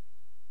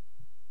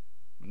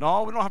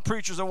 No, we don't have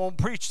preachers that won't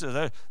preach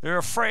this. They're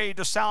afraid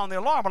to sound the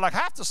alarm, but I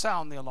have to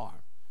sound the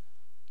alarm.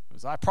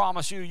 Because I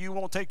promise you, you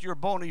won't take your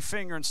bony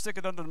finger and stick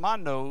it under my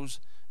nose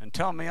and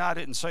tell me I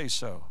didn't say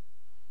so.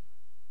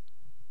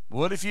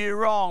 What if you're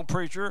wrong,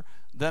 preacher?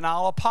 Then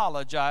I'll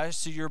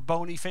apologize to your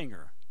bony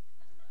finger.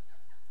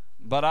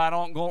 But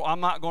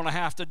I'm not going to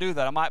have to do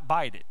that. I might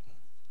bite it.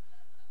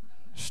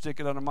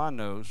 Stick it under my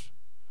nose.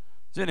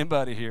 Is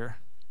anybody here?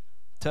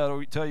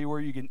 Tell you where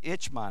you can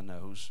itch my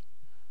nose.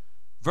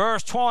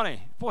 Verse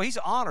 20. Boy, he's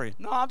honored.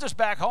 No, I'm just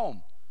back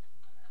home.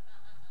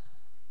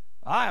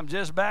 I am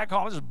just back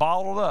home. I'm just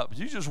bottled up.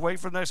 You just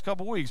wait for the next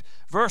couple weeks.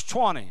 Verse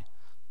 20.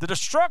 The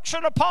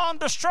destruction upon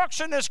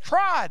destruction is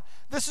cried.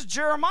 This is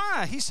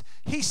Jeremiah. He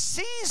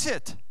sees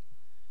it.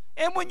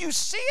 And when you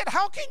see it,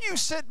 how can you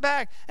sit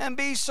back and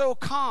be so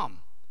calm?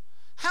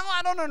 How?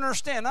 I don't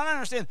understand. I don't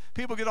understand.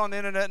 People get on the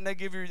internet and they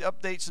give you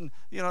updates, and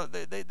you know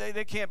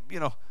they can't,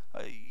 you know,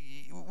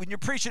 when you're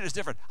preaching it's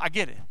different. I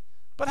get it.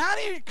 But how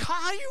do you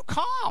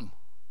calm?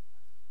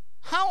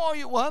 How are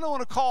you? Well, I don't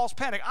want to cause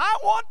panic. I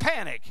want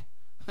panic.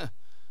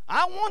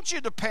 I want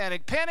you to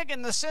panic. Panic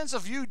in the sense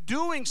of you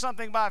doing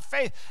something by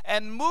faith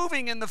and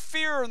moving in the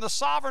fear and the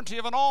sovereignty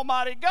of an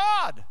almighty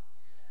God.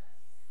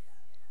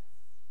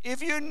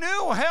 If you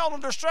knew hell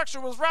and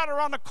destruction was right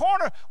around the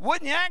corner,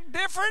 wouldn't you act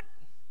different?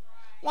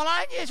 Well,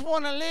 I just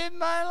want to live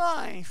my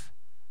life.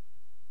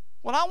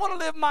 Well, I want to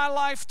live my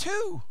life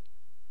too.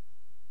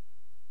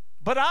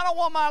 But I don't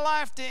want my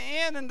life to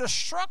end in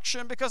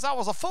destruction because I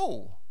was a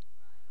fool.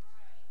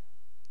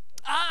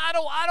 I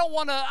don't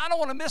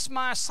want to miss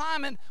my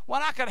assignment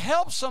when I could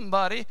help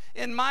somebody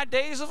in my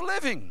days of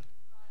living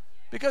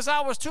because I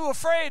was too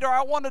afraid or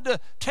I wanted to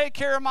take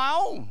care of my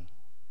own.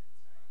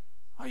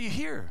 Are you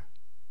here?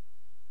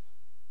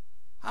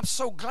 I'm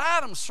so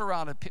glad I'm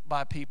surrounded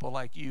by people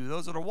like you,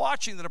 those that are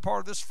watching that are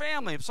part of this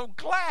family. I'm so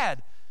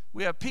glad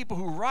we have people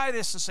who write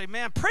us and say,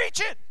 man, preach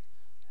it.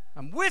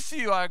 I'm with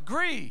you. I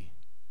agree.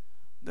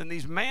 Then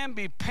these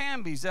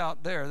mamby-pambies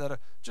out there that are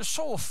just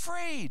so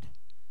afraid.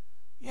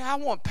 Yeah, I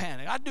want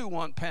panic. I do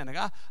want panic.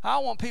 I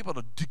want people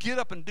to get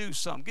up and do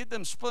something. Get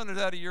them splinters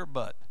out of your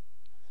butt.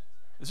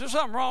 Is there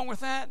something wrong with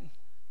that?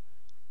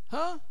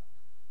 Huh?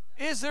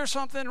 Is there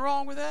something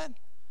wrong with that?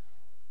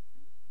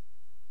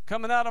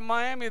 Coming out of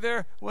Miami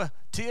there, well,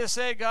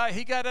 TSA guy,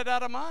 he got it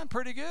out of mine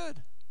pretty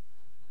good.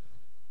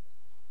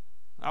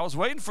 I was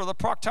waiting for the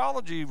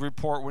proctology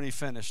report when he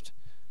finished.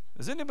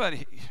 Is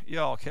anybody,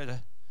 y'all,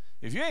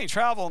 if you ain't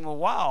traveling in a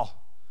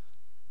while,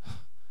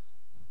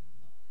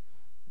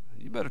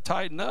 you better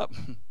tighten up.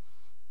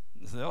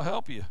 They'll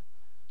help you.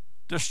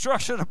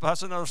 Destruction,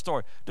 that's another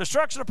story.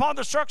 Destruction upon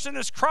destruction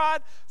is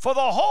cried, for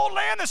the whole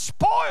land is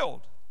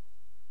spoiled.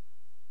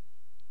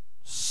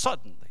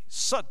 Suddenly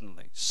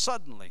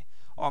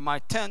are my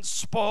tents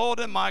spoiled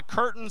and my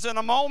curtains in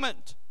a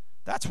moment.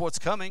 That's what's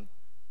coming.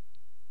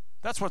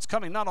 That's what's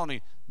coming. Not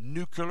only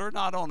nuclear,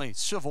 not only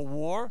civil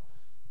war,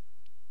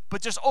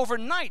 but just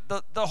overnight,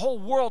 the whole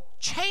world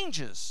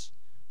changes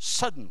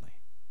suddenly.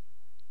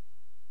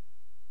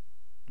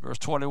 Verse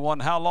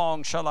 21, how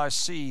long shall I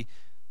see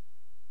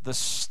the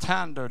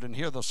standard and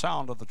hear the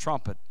sound of the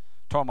trumpet?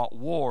 Talking about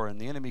war and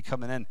the enemy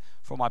coming in.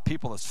 For my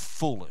people is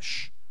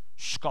foolish,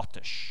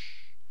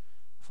 Scottish.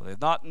 For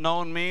they've not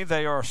known me,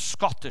 they are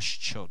Scottish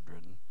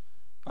children.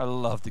 I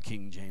love the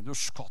King James. They're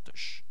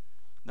Scottish.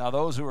 Now,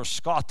 those who are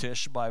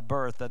Scottish by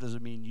birth, that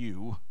doesn't mean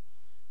you.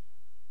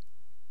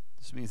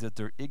 This means that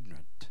they're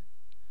ignorant.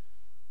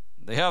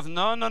 They have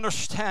none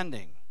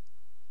understanding.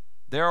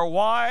 They are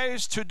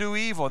wise to do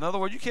evil. In other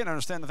words, you can't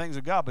understand the things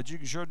of God, but you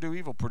can sure do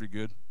evil pretty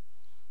good.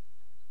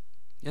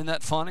 Isn't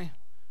that funny?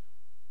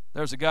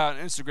 There's a guy on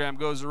Instagram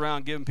goes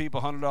around giving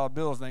people $100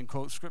 bills and they can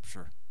quote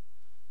Scripture.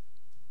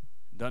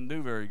 Doesn't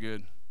do very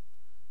good.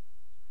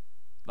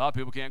 A lot of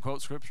people can't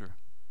quote Scripture.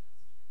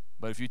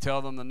 But if you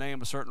tell them the name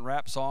of a certain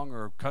rap song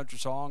or country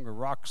song or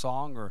rock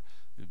song or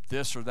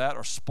this or that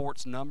or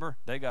sports number,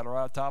 they got it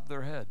right on top of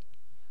their head.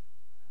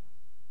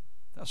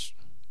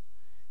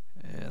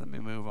 Let me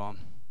move on.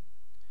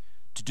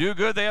 To do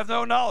good they have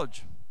no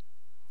knowledge.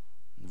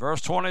 In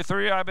verse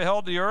 23, I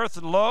beheld the earth,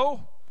 and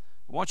lo,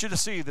 I want you to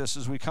see this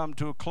as we come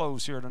to a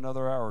close here in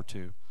another hour or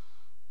two.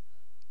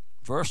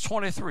 Verse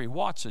 23,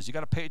 watch this. You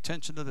got to pay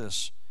attention to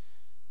this.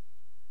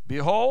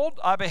 Behold,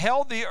 I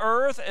beheld the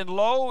earth, and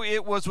lo,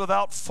 it was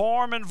without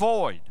form and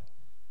void.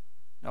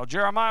 Now,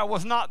 Jeremiah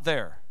was not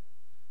there.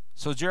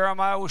 So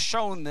Jeremiah was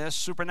shown this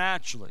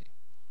supernaturally.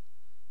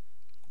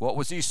 What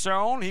was he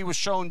shown? He was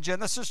shown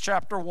Genesis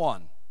chapter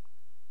 1.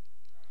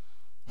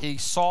 He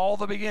saw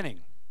the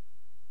beginning.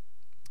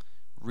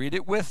 Read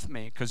it with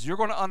me, because you're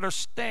going to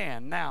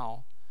understand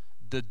now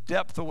the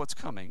depth of what's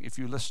coming if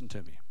you listen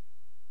to me.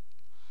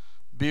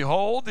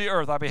 Behold the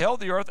earth. I beheld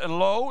the earth, and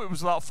lo, it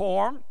was without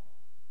form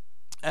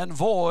and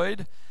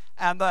void,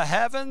 and the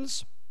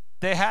heavens,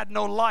 they had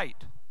no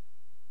light.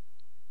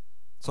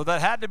 So that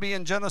had to be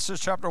in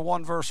Genesis chapter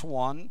 1, verse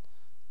 1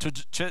 to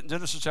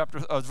Genesis chapter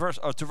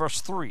to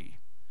verse 3.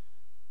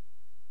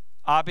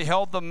 I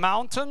beheld the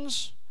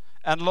mountains,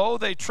 and lo,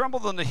 they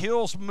trembled, and the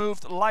hills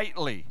moved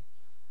lightly.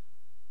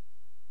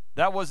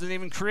 That wasn't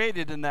even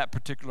created in that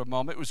particular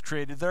moment. It was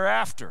created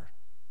thereafter.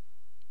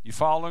 You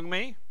following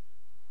me?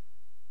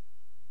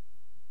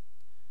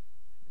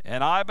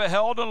 And I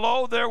beheld, and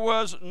lo, there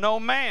was no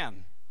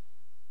man.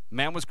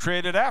 Man was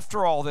created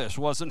after all this,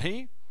 wasn't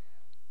he?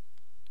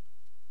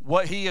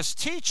 What he is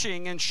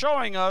teaching and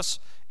showing us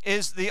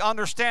is the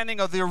understanding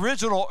of the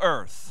original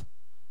earth,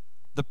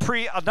 the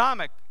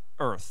pre-Adamic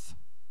earth,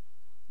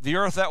 the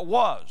earth that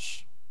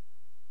was.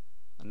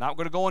 I'm not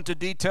going to go into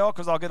detail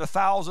because I'll get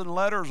 1,000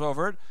 letters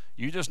over it.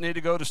 You just need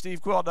to go to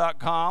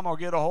stevequill.com or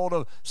get a hold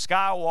of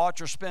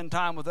Skywatch or spend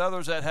time with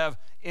others that have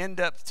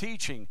in-depth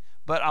teaching.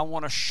 But I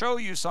want to show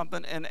you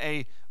something in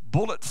a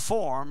bullet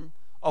form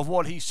of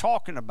what he's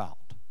talking about.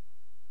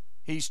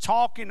 He's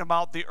talking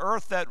about the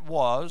earth that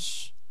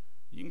was.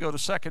 You can go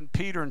to 2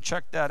 Peter and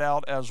check that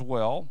out as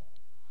well,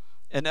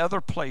 and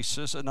other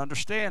places, and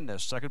understand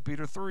this. 2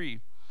 Peter 3.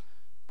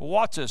 But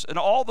watch this. And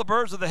all the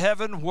birds of the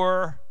heaven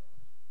were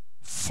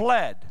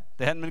fled.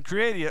 They hadn't been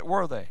created yet,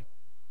 were they?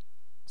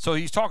 So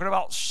he's talking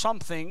about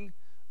something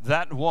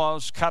that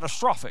was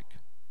catastrophic,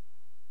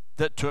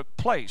 that took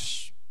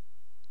place.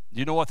 Do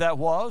you know what that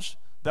was?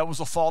 That was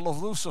the fall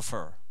of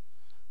Lucifer.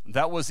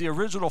 That was the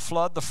original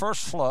flood, the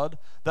first flood,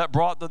 that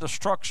brought the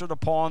destruction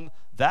upon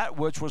that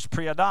which was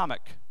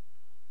pre-Adamic.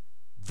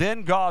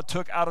 Then God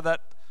took out of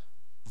that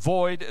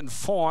void and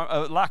form,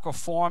 lack of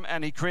form,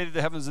 and he created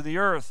the heavens and the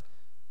earth.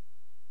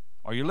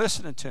 Are you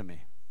listening to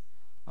me?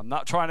 I'm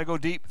not trying to go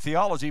deep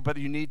theology, but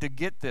you need to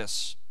get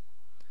this.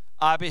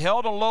 I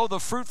beheld, and lo, the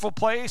fruitful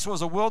place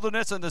was a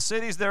wilderness, and the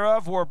cities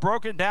thereof were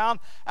broken down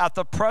at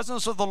the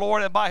presence of the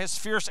Lord and by his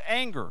fierce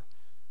anger.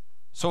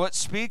 So it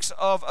speaks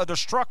of a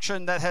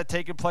destruction that had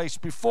taken place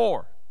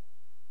before.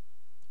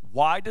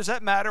 Why does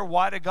that matter?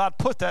 Why did God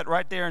put that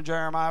right there in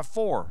Jeremiah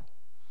 4?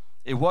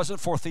 It wasn't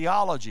for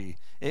theology.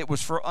 It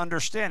was for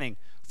understanding.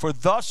 For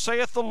thus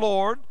saith the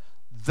Lord,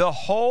 the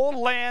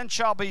whole land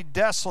shall be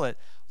desolate.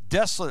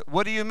 Desolate,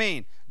 what do you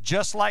mean?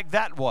 Just like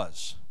that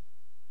was.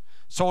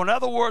 So in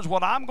other words,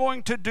 what I'm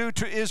going to do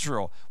to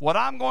Israel, what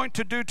I'm going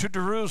to do to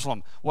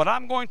Jerusalem, what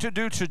I'm going to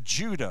do to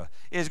Judah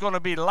is going to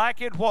be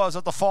like it was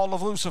at the fall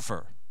of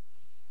Lucifer.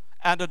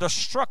 And the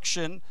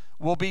destruction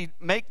will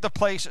make the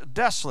place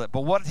desolate.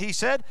 But what he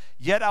said,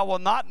 yet I will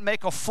not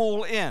make a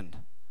full end.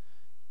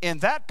 In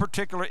that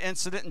particular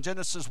incident in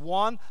Genesis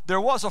 1,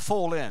 there was a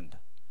full end.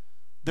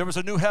 There was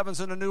a new heavens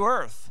and a new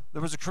earth.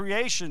 There was a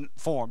creation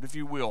formed, if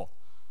you will.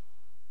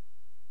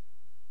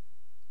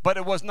 But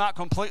it was not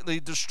completely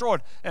destroyed.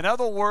 In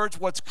other words,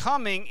 what's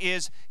coming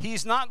is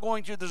he's not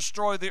going to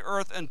destroy the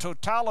earth in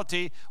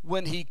totality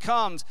when he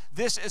comes.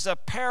 This is a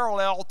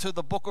parallel to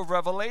the book of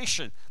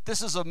Revelation.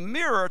 This is a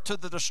mirror to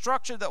the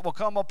destruction that will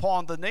come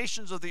upon the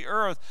nations of the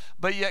earth,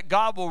 but yet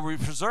God will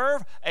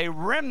preserve a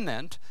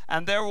remnant,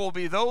 and there will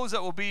be those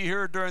that will be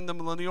here during the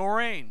millennial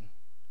reign.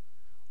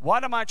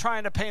 What am I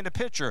trying to paint a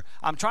picture?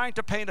 I'm trying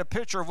to paint a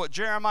picture of what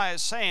Jeremiah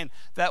is saying,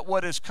 that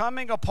what is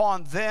coming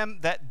upon them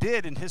that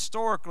did in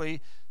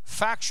historically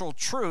factual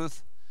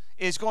truth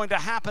is going to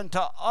happen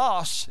to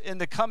us in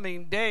the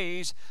coming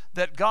days,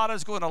 that God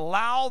is going to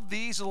allow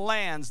these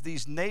lands,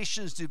 these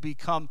nations, to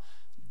become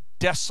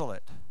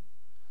desolate.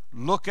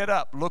 Look it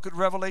up. Look at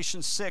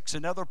Revelation 6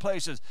 and other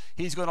places.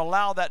 He's going to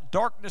allow that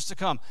darkness to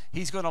come.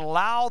 He's going to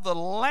allow the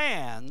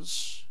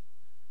lands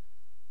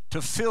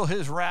to feel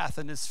his wrath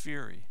and his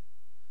fury.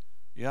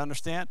 You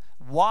understand?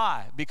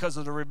 Why? Because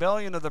of the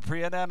rebellion of the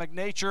pre-Adamic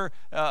nature,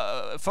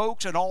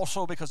 folks, and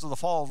also because of the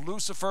fall of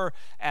Lucifer,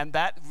 and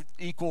that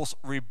equals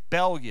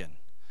rebellion.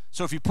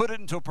 So if you put it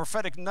into a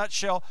prophetic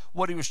nutshell,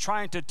 what he was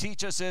trying to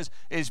teach us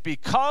is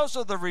because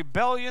of the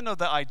rebellion of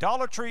the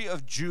idolatry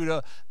of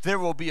Judah, there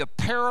will be a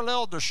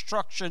parallel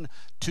destruction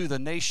to the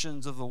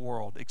nations of the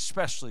world,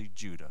 especially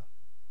Judah.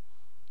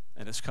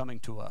 And it's coming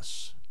to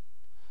us.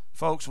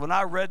 Folks, when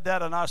I read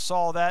that and I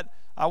saw that,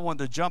 I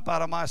wanted to jump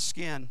out of my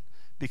skin,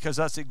 because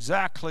that's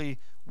exactly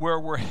where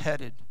we're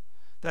headed.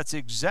 That's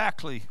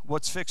exactly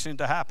what's fixing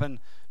to happen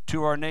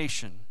to our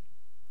nation.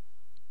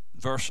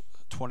 Verse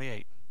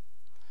 28.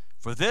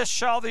 For this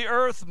shall the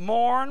earth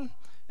mourn,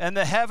 and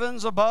the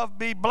heavens above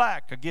be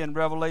black. Again,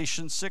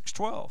 Revelation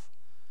 6:12.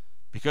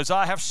 Because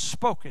I have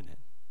spoken it.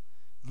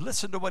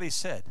 Listen to what he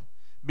said.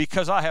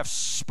 Because I have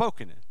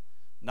spoken it.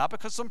 Not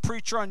because some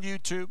preacher on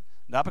YouTube,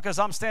 not because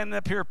I'm standing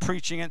up here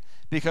preaching it,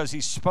 because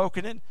he's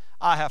spoken it.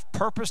 I have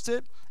purposed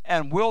it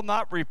and will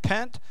not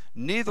repent,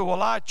 neither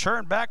will I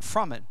turn back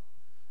from it.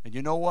 And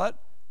you know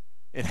what?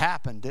 It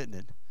happened, didn't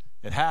it?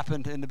 It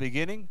happened in the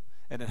beginning,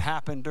 and it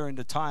happened during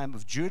the time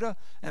of Judah,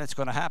 and it's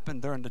going to happen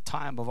during the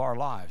time of our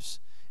lives.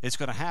 It's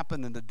going to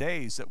happen in the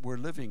days that we're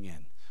living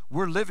in.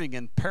 We're living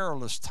in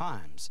perilous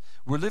times.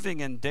 We're living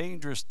in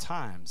dangerous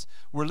times.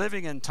 We're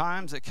living in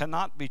times that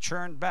cannot be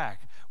turned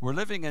back. We're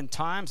living in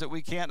times that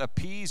we can't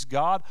appease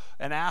God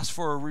and ask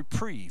for a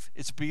reprieve.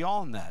 It's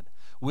beyond that.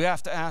 We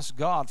have to ask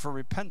God for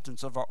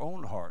repentance of our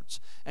own hearts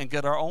and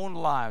get our own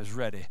lives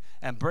ready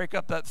and break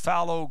up that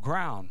fallow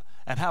ground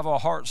and have our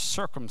hearts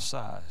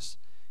circumcised.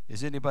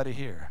 Is anybody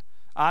here?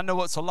 I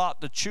know it's a lot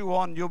to chew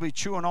on. You'll be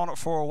chewing on it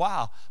for a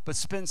while, but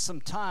spend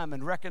some time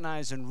and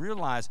recognize and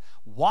realize,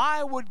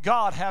 why would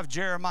God have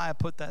Jeremiah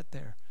put that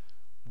there?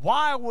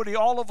 Why would he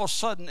all of a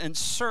sudden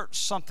insert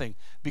something?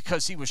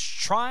 Because he was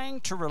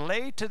trying to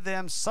relay to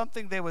them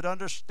something they would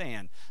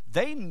understand.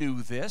 They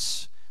knew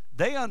this.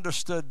 They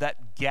understood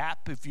that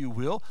gap, if you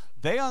will.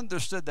 They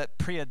understood that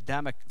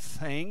pre-Adamic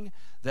thing,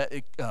 that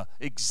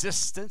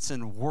existence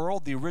and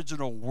world, the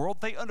original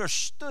world. They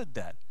understood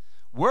that.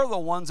 We're the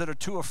ones that are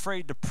too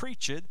afraid to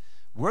preach it.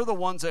 We're the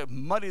ones that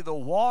muddy the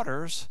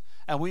waters,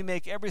 and we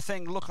make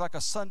everything look like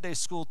a Sunday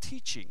school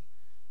teaching.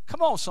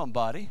 Come on,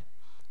 somebody.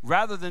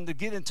 Rather than to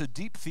get into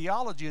deep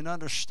theology and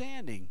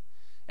understanding.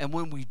 And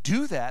when we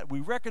do that, we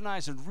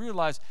recognize and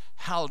realize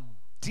how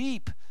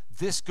deep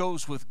this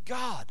goes with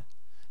God.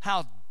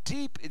 How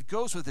deep it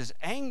goes with his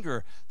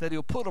anger that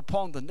he'll put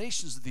upon the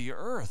nations of the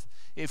earth.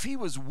 If he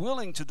was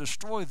willing to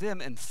destroy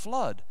them in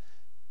flood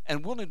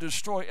and willing to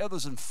destroy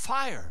others in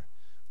fire,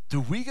 do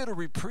we get a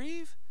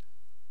reprieve?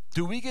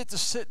 Do we get to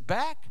sit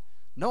back?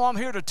 No, I'm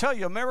here to tell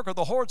you, America,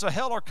 the hordes of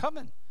hell are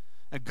coming.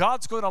 And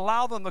God's going to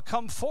allow them to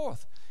come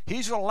forth.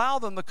 He's going to allow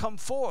them to come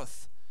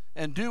forth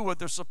and do what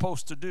they're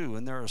supposed to do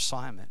in their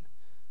assignment.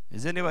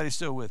 Is anybody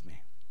still with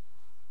me?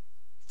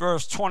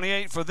 Verse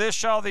 28, for this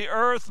shall the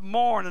earth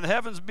mourn, and the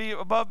heavens be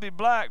above be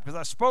black, because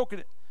I've spoken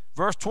it.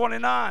 Verse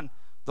 29,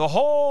 the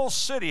whole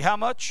city, how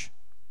much?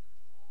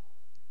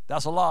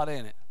 That's a lot,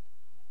 ain't it?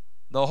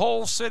 The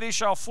whole city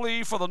shall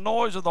flee for the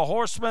noise of the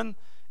horsemen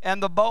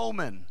and the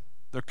bowmen.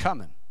 They're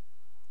coming.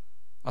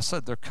 I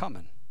said they're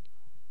coming.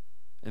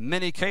 In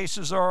many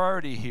cases, they're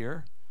already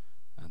here.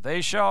 And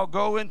they shall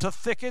go into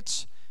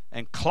thickets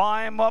and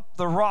climb up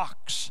the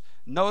rocks.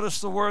 Notice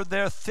the word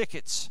there,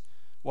 thickets.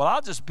 Well,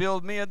 I'll just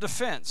build me a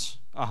defense.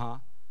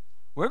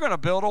 We're going to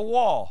build a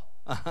wall.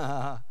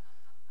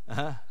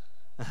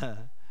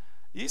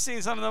 You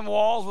seen some of them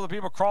walls where the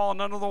people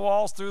crawling under the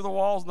walls, through the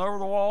walls, and over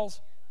the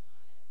walls?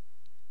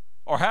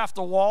 Or half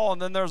the wall, and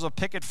then there's a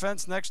picket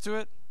fence next to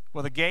it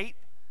with a gate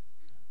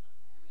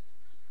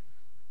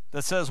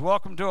that says,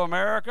 welcome to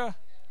America.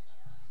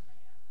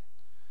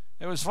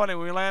 It was funny,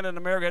 when we landed in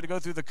America, I had to go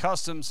through the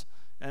customs,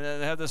 and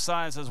they had this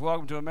sign that says,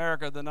 welcome to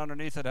America. Then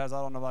underneath it has,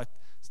 I don't know, like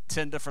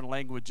 10 different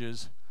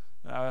languages.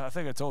 I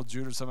think I told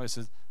Judah, somebody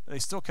said, they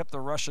still kept the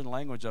Russian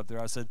language up there.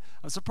 I said,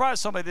 I'm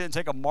surprised somebody didn't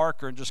take a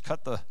marker and just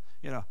cut the,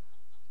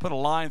 put a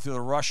line through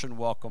the Russian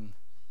welcome.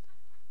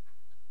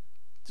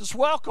 Just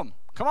welcome.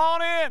 Come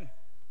on in.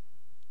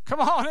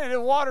 Come on in.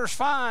 The water's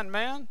fine,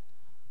 man.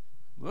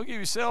 We'll give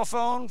you cell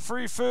phone,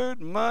 free food,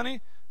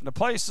 money, and a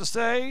place to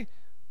stay,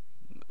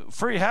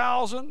 free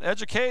housing,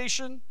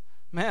 education.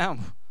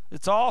 Man,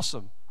 it's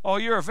awesome. Oh,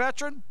 you're a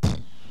veteran?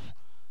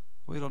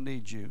 We don't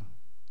need you.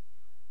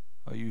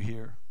 Are you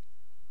here?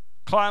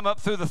 Climb up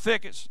through the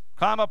thickets.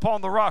 Climb up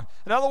on the rock.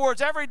 In other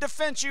words, every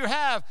defense you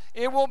have,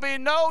 it will be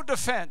no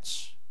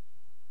defense.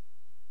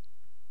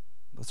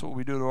 That's what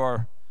we do to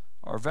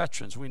our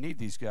veterans. We need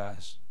these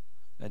guys.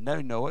 And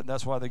they know it, and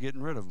that's why they're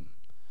getting rid of them.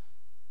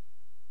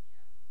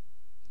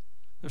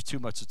 There's too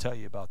much to tell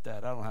you about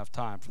that. I don't have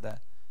time for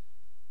that.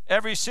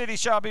 Every city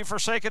shall be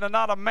forsaken, and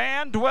not a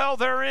man dwell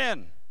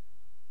therein.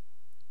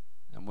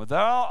 And when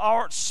thou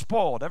art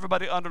spoiled,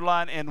 everybody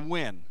underline and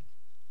when.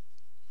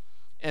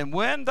 And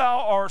when thou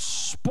art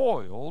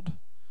spoiled,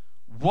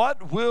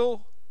 what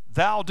will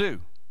thou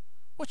do?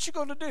 What you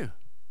going to do?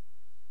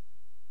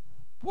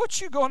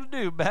 What you going to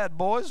do, bad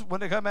boys,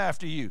 when they come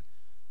after you?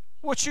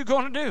 What you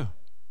going to do?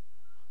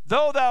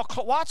 Though thou,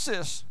 watch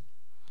this,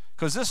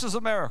 because this is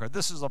America.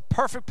 This is a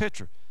perfect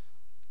picture.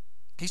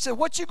 He said,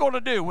 what you going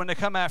to do when they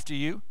come after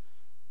you?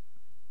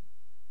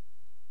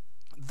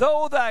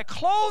 Though thou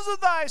clothe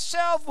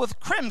thyself with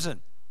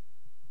crimson.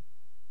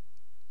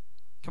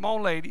 Come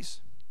on, ladies.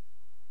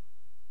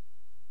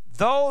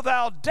 Though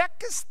thou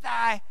deckest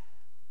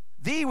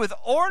thee with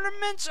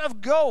ornaments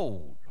of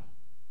gold.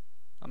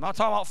 I'm not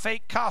talking about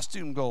fake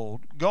costume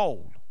gold.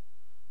 Gold.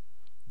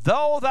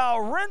 Though thou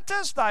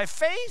rentest thy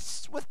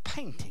face with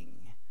painting,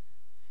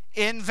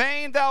 in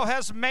vain thou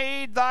hast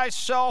made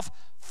thyself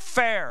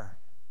fair.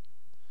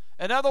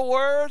 In other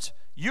words,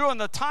 you in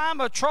the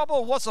time of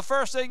trouble, what's the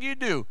first thing you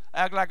do?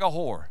 Act like a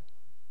whore.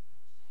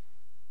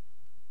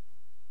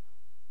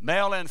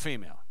 Male and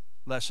female.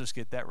 Let's just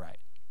get that right.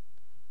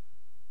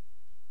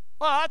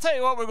 Well, I'll tell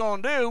you what we're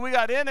going to do. We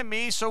got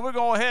enemies, so we're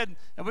going ahead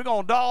and we're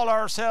going to doll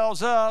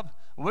ourselves up.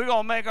 We're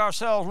going to make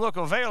ourselves look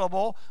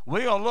available.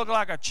 We're going to look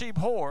like a cheap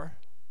whore.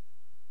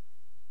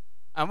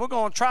 And we're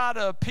going to try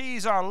to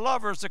appease our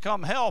lovers to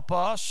come help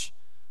us,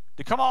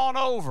 to come on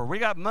over. We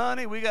got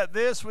money, we got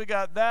this, we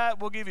got that.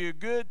 We'll give you a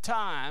good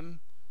time.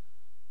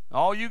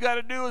 All you got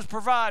to do is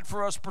provide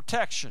for us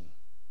protection.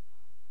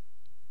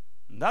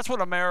 And that's what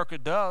America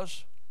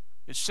does.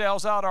 It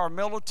sells out our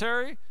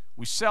military.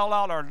 We sell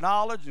out our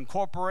knowledge and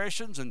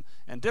corporations and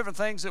different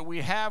things that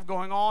we have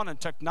going on in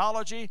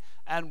technology,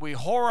 and we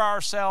whore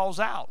ourselves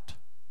out.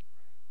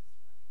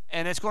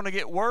 And it's going to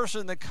get worse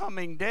in the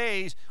coming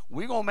days.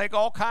 We're going to make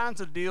all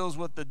kinds of deals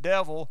with the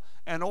devil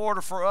in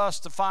order for us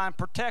to find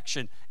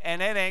protection.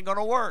 And it ain't going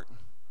to work.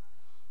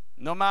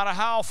 No matter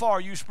how far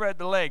you spread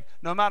the leg,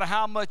 no matter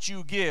how much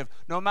you give,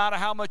 no matter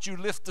how much you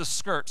lift the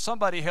skirt.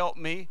 Somebody help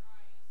me.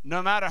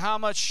 No matter how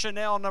much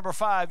Chanel No.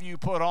 5 you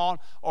put on,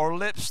 or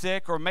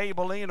lipstick, or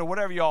Maybelline, or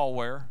whatever y'all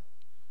wear.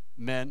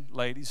 Men,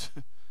 ladies.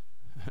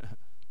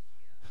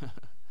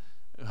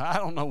 I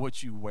don't know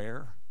what you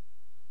wear.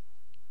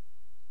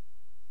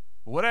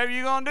 Whatever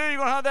you're going to do, you're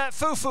going to have that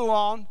foo-foo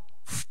on.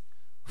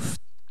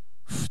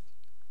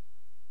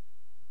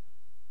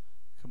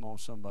 Come on,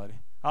 somebody.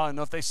 I don't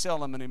know if they sell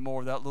them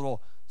anymore, that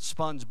little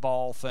sponge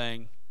ball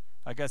thing.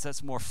 I guess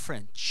that's more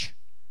French.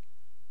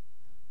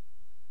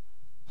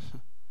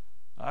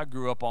 I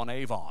grew up on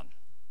Avon.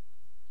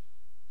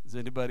 Is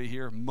anybody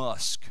here?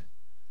 Musk.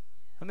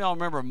 How many of y'all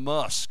remember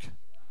Musk?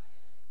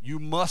 You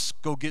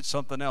must go get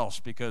something else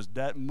because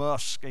that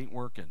musk ain't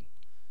working.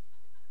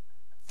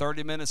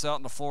 30 minutes out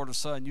in the Florida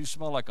sun, you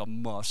smell like a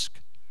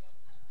musk.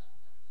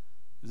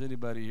 Is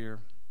anybody here?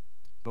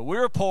 But we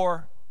were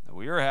poor, and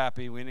we were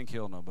happy. We didn't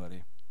kill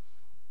nobody.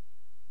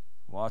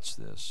 Watch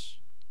this.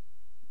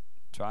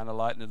 Trying to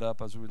lighten it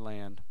up as we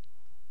land.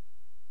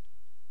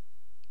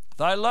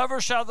 Thy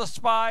lovers shall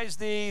despise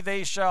thee,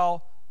 they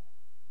shall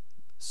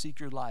seek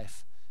your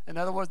life. In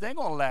other words, they ain't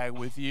going to lag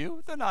with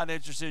you. They're not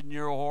interested in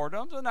your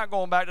whoredoms. They're not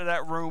going back to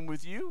that room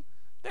with you.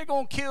 They're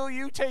going to kill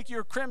you, take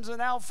your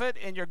crimson outfit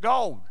and your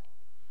gold.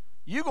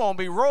 You're going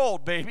to be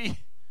rolled, baby.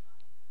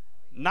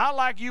 Not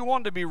like you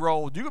wanted to be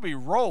rolled. You're going to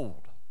be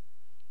rolled.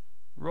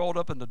 Rolled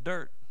up in the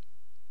dirt.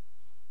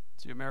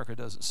 See, America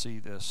doesn't see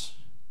this.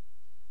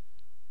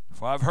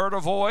 For I've heard a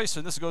voice,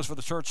 and this goes for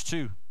the church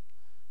too,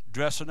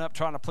 dressing up,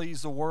 trying to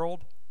please the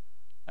world,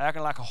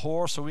 acting like a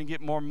whore so we can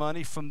get more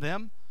money from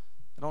them.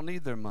 I don't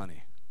need their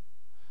money.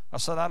 I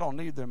said, I don't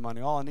need their money.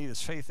 All I need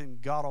is faith in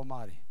God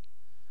Almighty.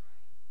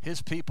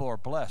 His people are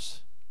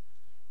blessed.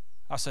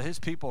 I said, his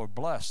people are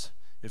blessed.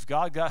 If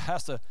God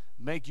has to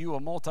make you a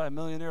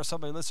multimillionaire,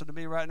 somebody listen to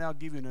me right now,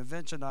 give you an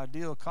invention,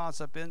 ideal,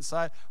 concept,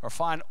 insight, or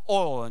find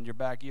oil in your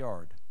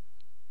backyard,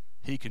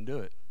 he can do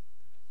it.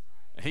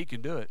 He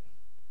can do it.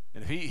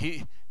 And if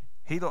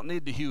he don't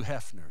need the Hugh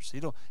Hefners.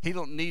 He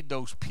don't need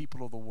those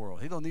people of the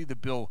world. He don't need the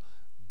Bill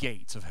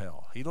Gates of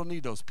hell. He don't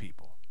need those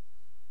people.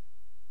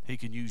 He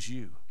can use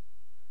you.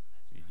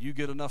 You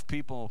get enough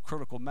people,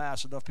 critical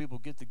mass, enough people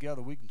get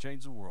together, we can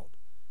change the world.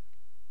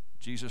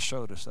 Jesus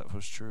showed us that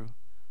was true.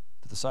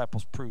 The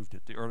disciples proved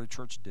it. The early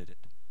church did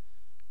it.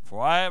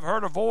 For I have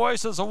heard a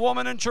voice as a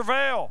woman in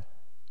travail.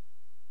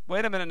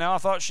 Wait a minute now, I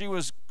thought she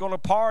was going to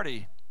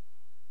party.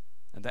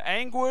 And the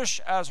anguish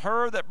as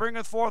her that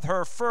bringeth forth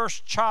her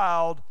first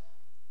child,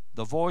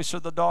 the voice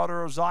of the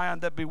daughter of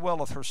Zion that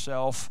bewaileth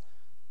herself,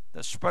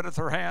 that spreadeth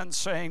her hands,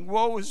 saying,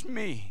 Woe is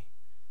me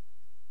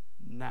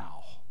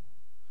now,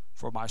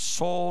 for my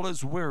soul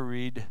is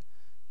wearied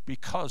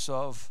because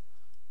of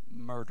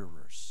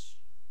murderers.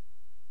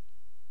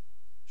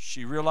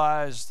 She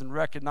realized and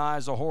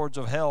recognized the hordes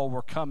of hell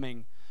were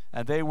coming,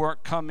 and they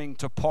weren't coming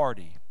to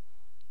party.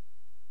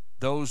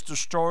 Those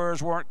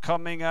destroyers weren't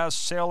coming as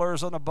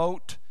sailors on a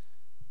boat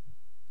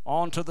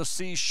onto the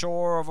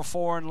seashore of a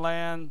foreign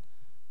land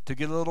to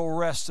get a little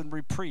rest and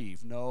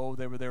reprieve. No,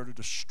 they were there to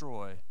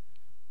destroy.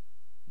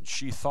 And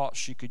she thought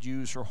she could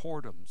use her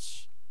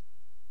whoredoms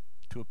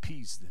to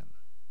appease them,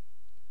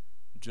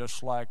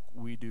 just like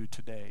we do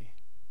today.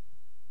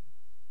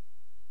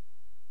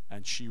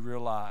 And she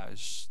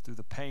realized through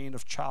the pain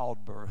of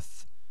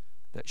childbirth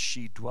that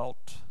she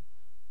dwelt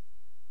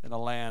in a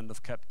land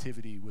of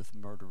captivity with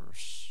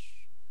murderers,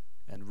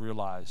 and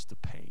realized the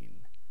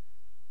pain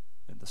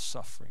and the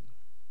suffering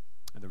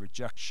and the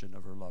rejection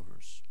of her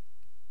lovers.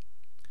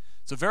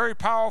 It's a very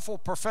powerful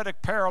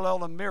prophetic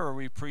parallel and mirror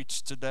we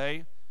preach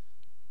today,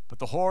 but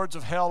the hordes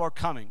of hell are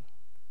coming.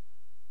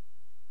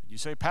 And you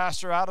say,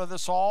 Pastor, out of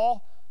this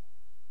all,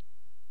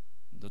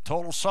 the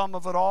total sum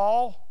of it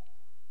all,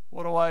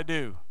 what do I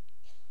do?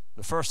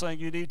 The first thing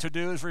you need to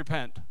do is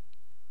repent.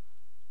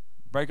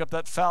 Break up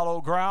that fallow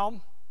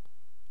ground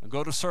and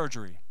go to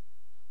surgery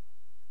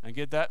and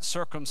get that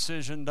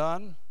circumcision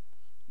done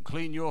and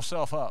clean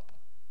yourself up.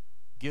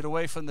 Get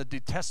away from the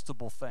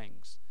detestable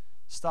things.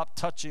 Stop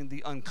touching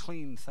the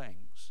unclean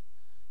things,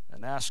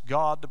 and ask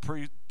God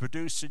to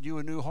produce in you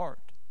a new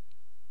heart.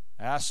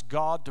 Ask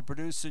God to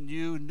produce in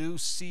you new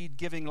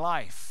seed-giving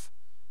life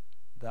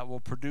that will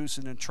produce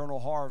an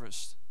eternal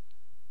harvest.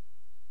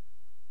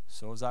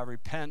 So as I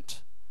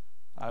repent,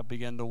 I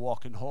begin to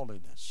walk in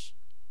holiness.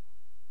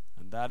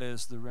 And that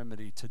is the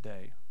remedy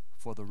today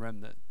for the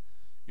remnant.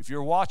 If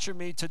you're watching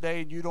me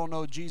today and you don't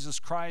know Jesus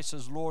Christ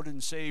as Lord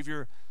and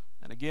Savior,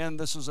 and again,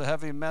 this is a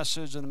heavy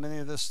message and many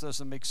of this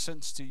doesn't make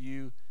sense to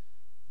you,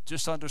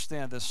 just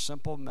understand this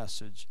simple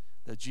message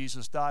that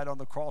Jesus died on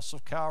the cross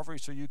of Calvary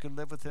so you can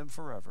live with him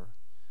forever.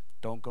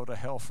 Don't go to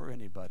hell for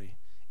anybody.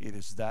 It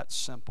is that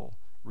simple.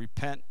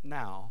 Repent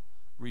now.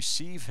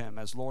 Receive him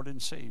as Lord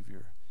and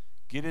Savior.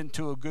 Get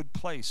into a good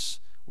place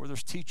where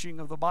there's teaching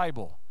of the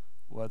Bible,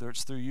 whether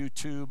it's through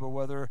YouTube or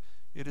whether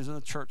it is in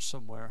a church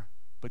somewhere.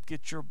 But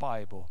get your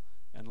Bible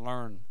and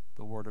learn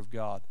the Word of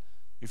God.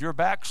 If you're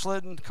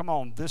backslidden, come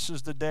on, this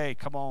is the day.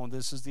 Come on,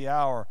 this is the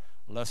hour.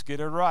 Let's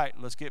get it right.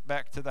 Let's get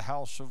back to the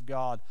house of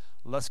God.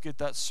 Let's get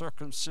that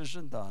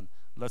circumcision done.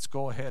 Let's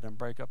go ahead and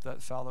break up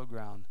that fallow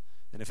ground.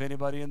 And if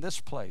anybody in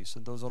this place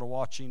and those that are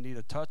watching need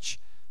a touch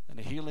and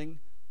a healing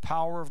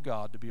power of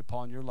God to be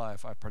upon your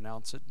life, I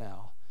pronounce it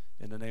now.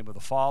 In the name of the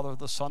Father,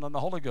 the Son, and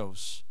the Holy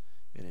Ghost.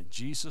 And in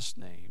Jesus'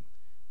 name,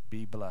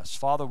 be blessed.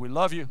 Father, we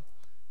love you.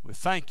 We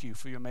thank you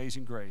for your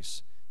amazing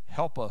grace.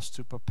 Help us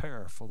to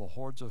prepare for the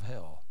hordes of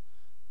hell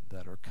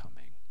that are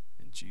coming.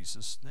 In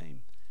Jesus'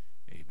 name,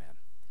 amen.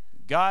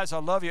 Guys, I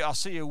love you. I'll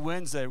see you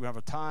Wednesday. We're going to have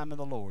a time in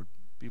the Lord.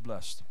 Be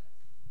blessed.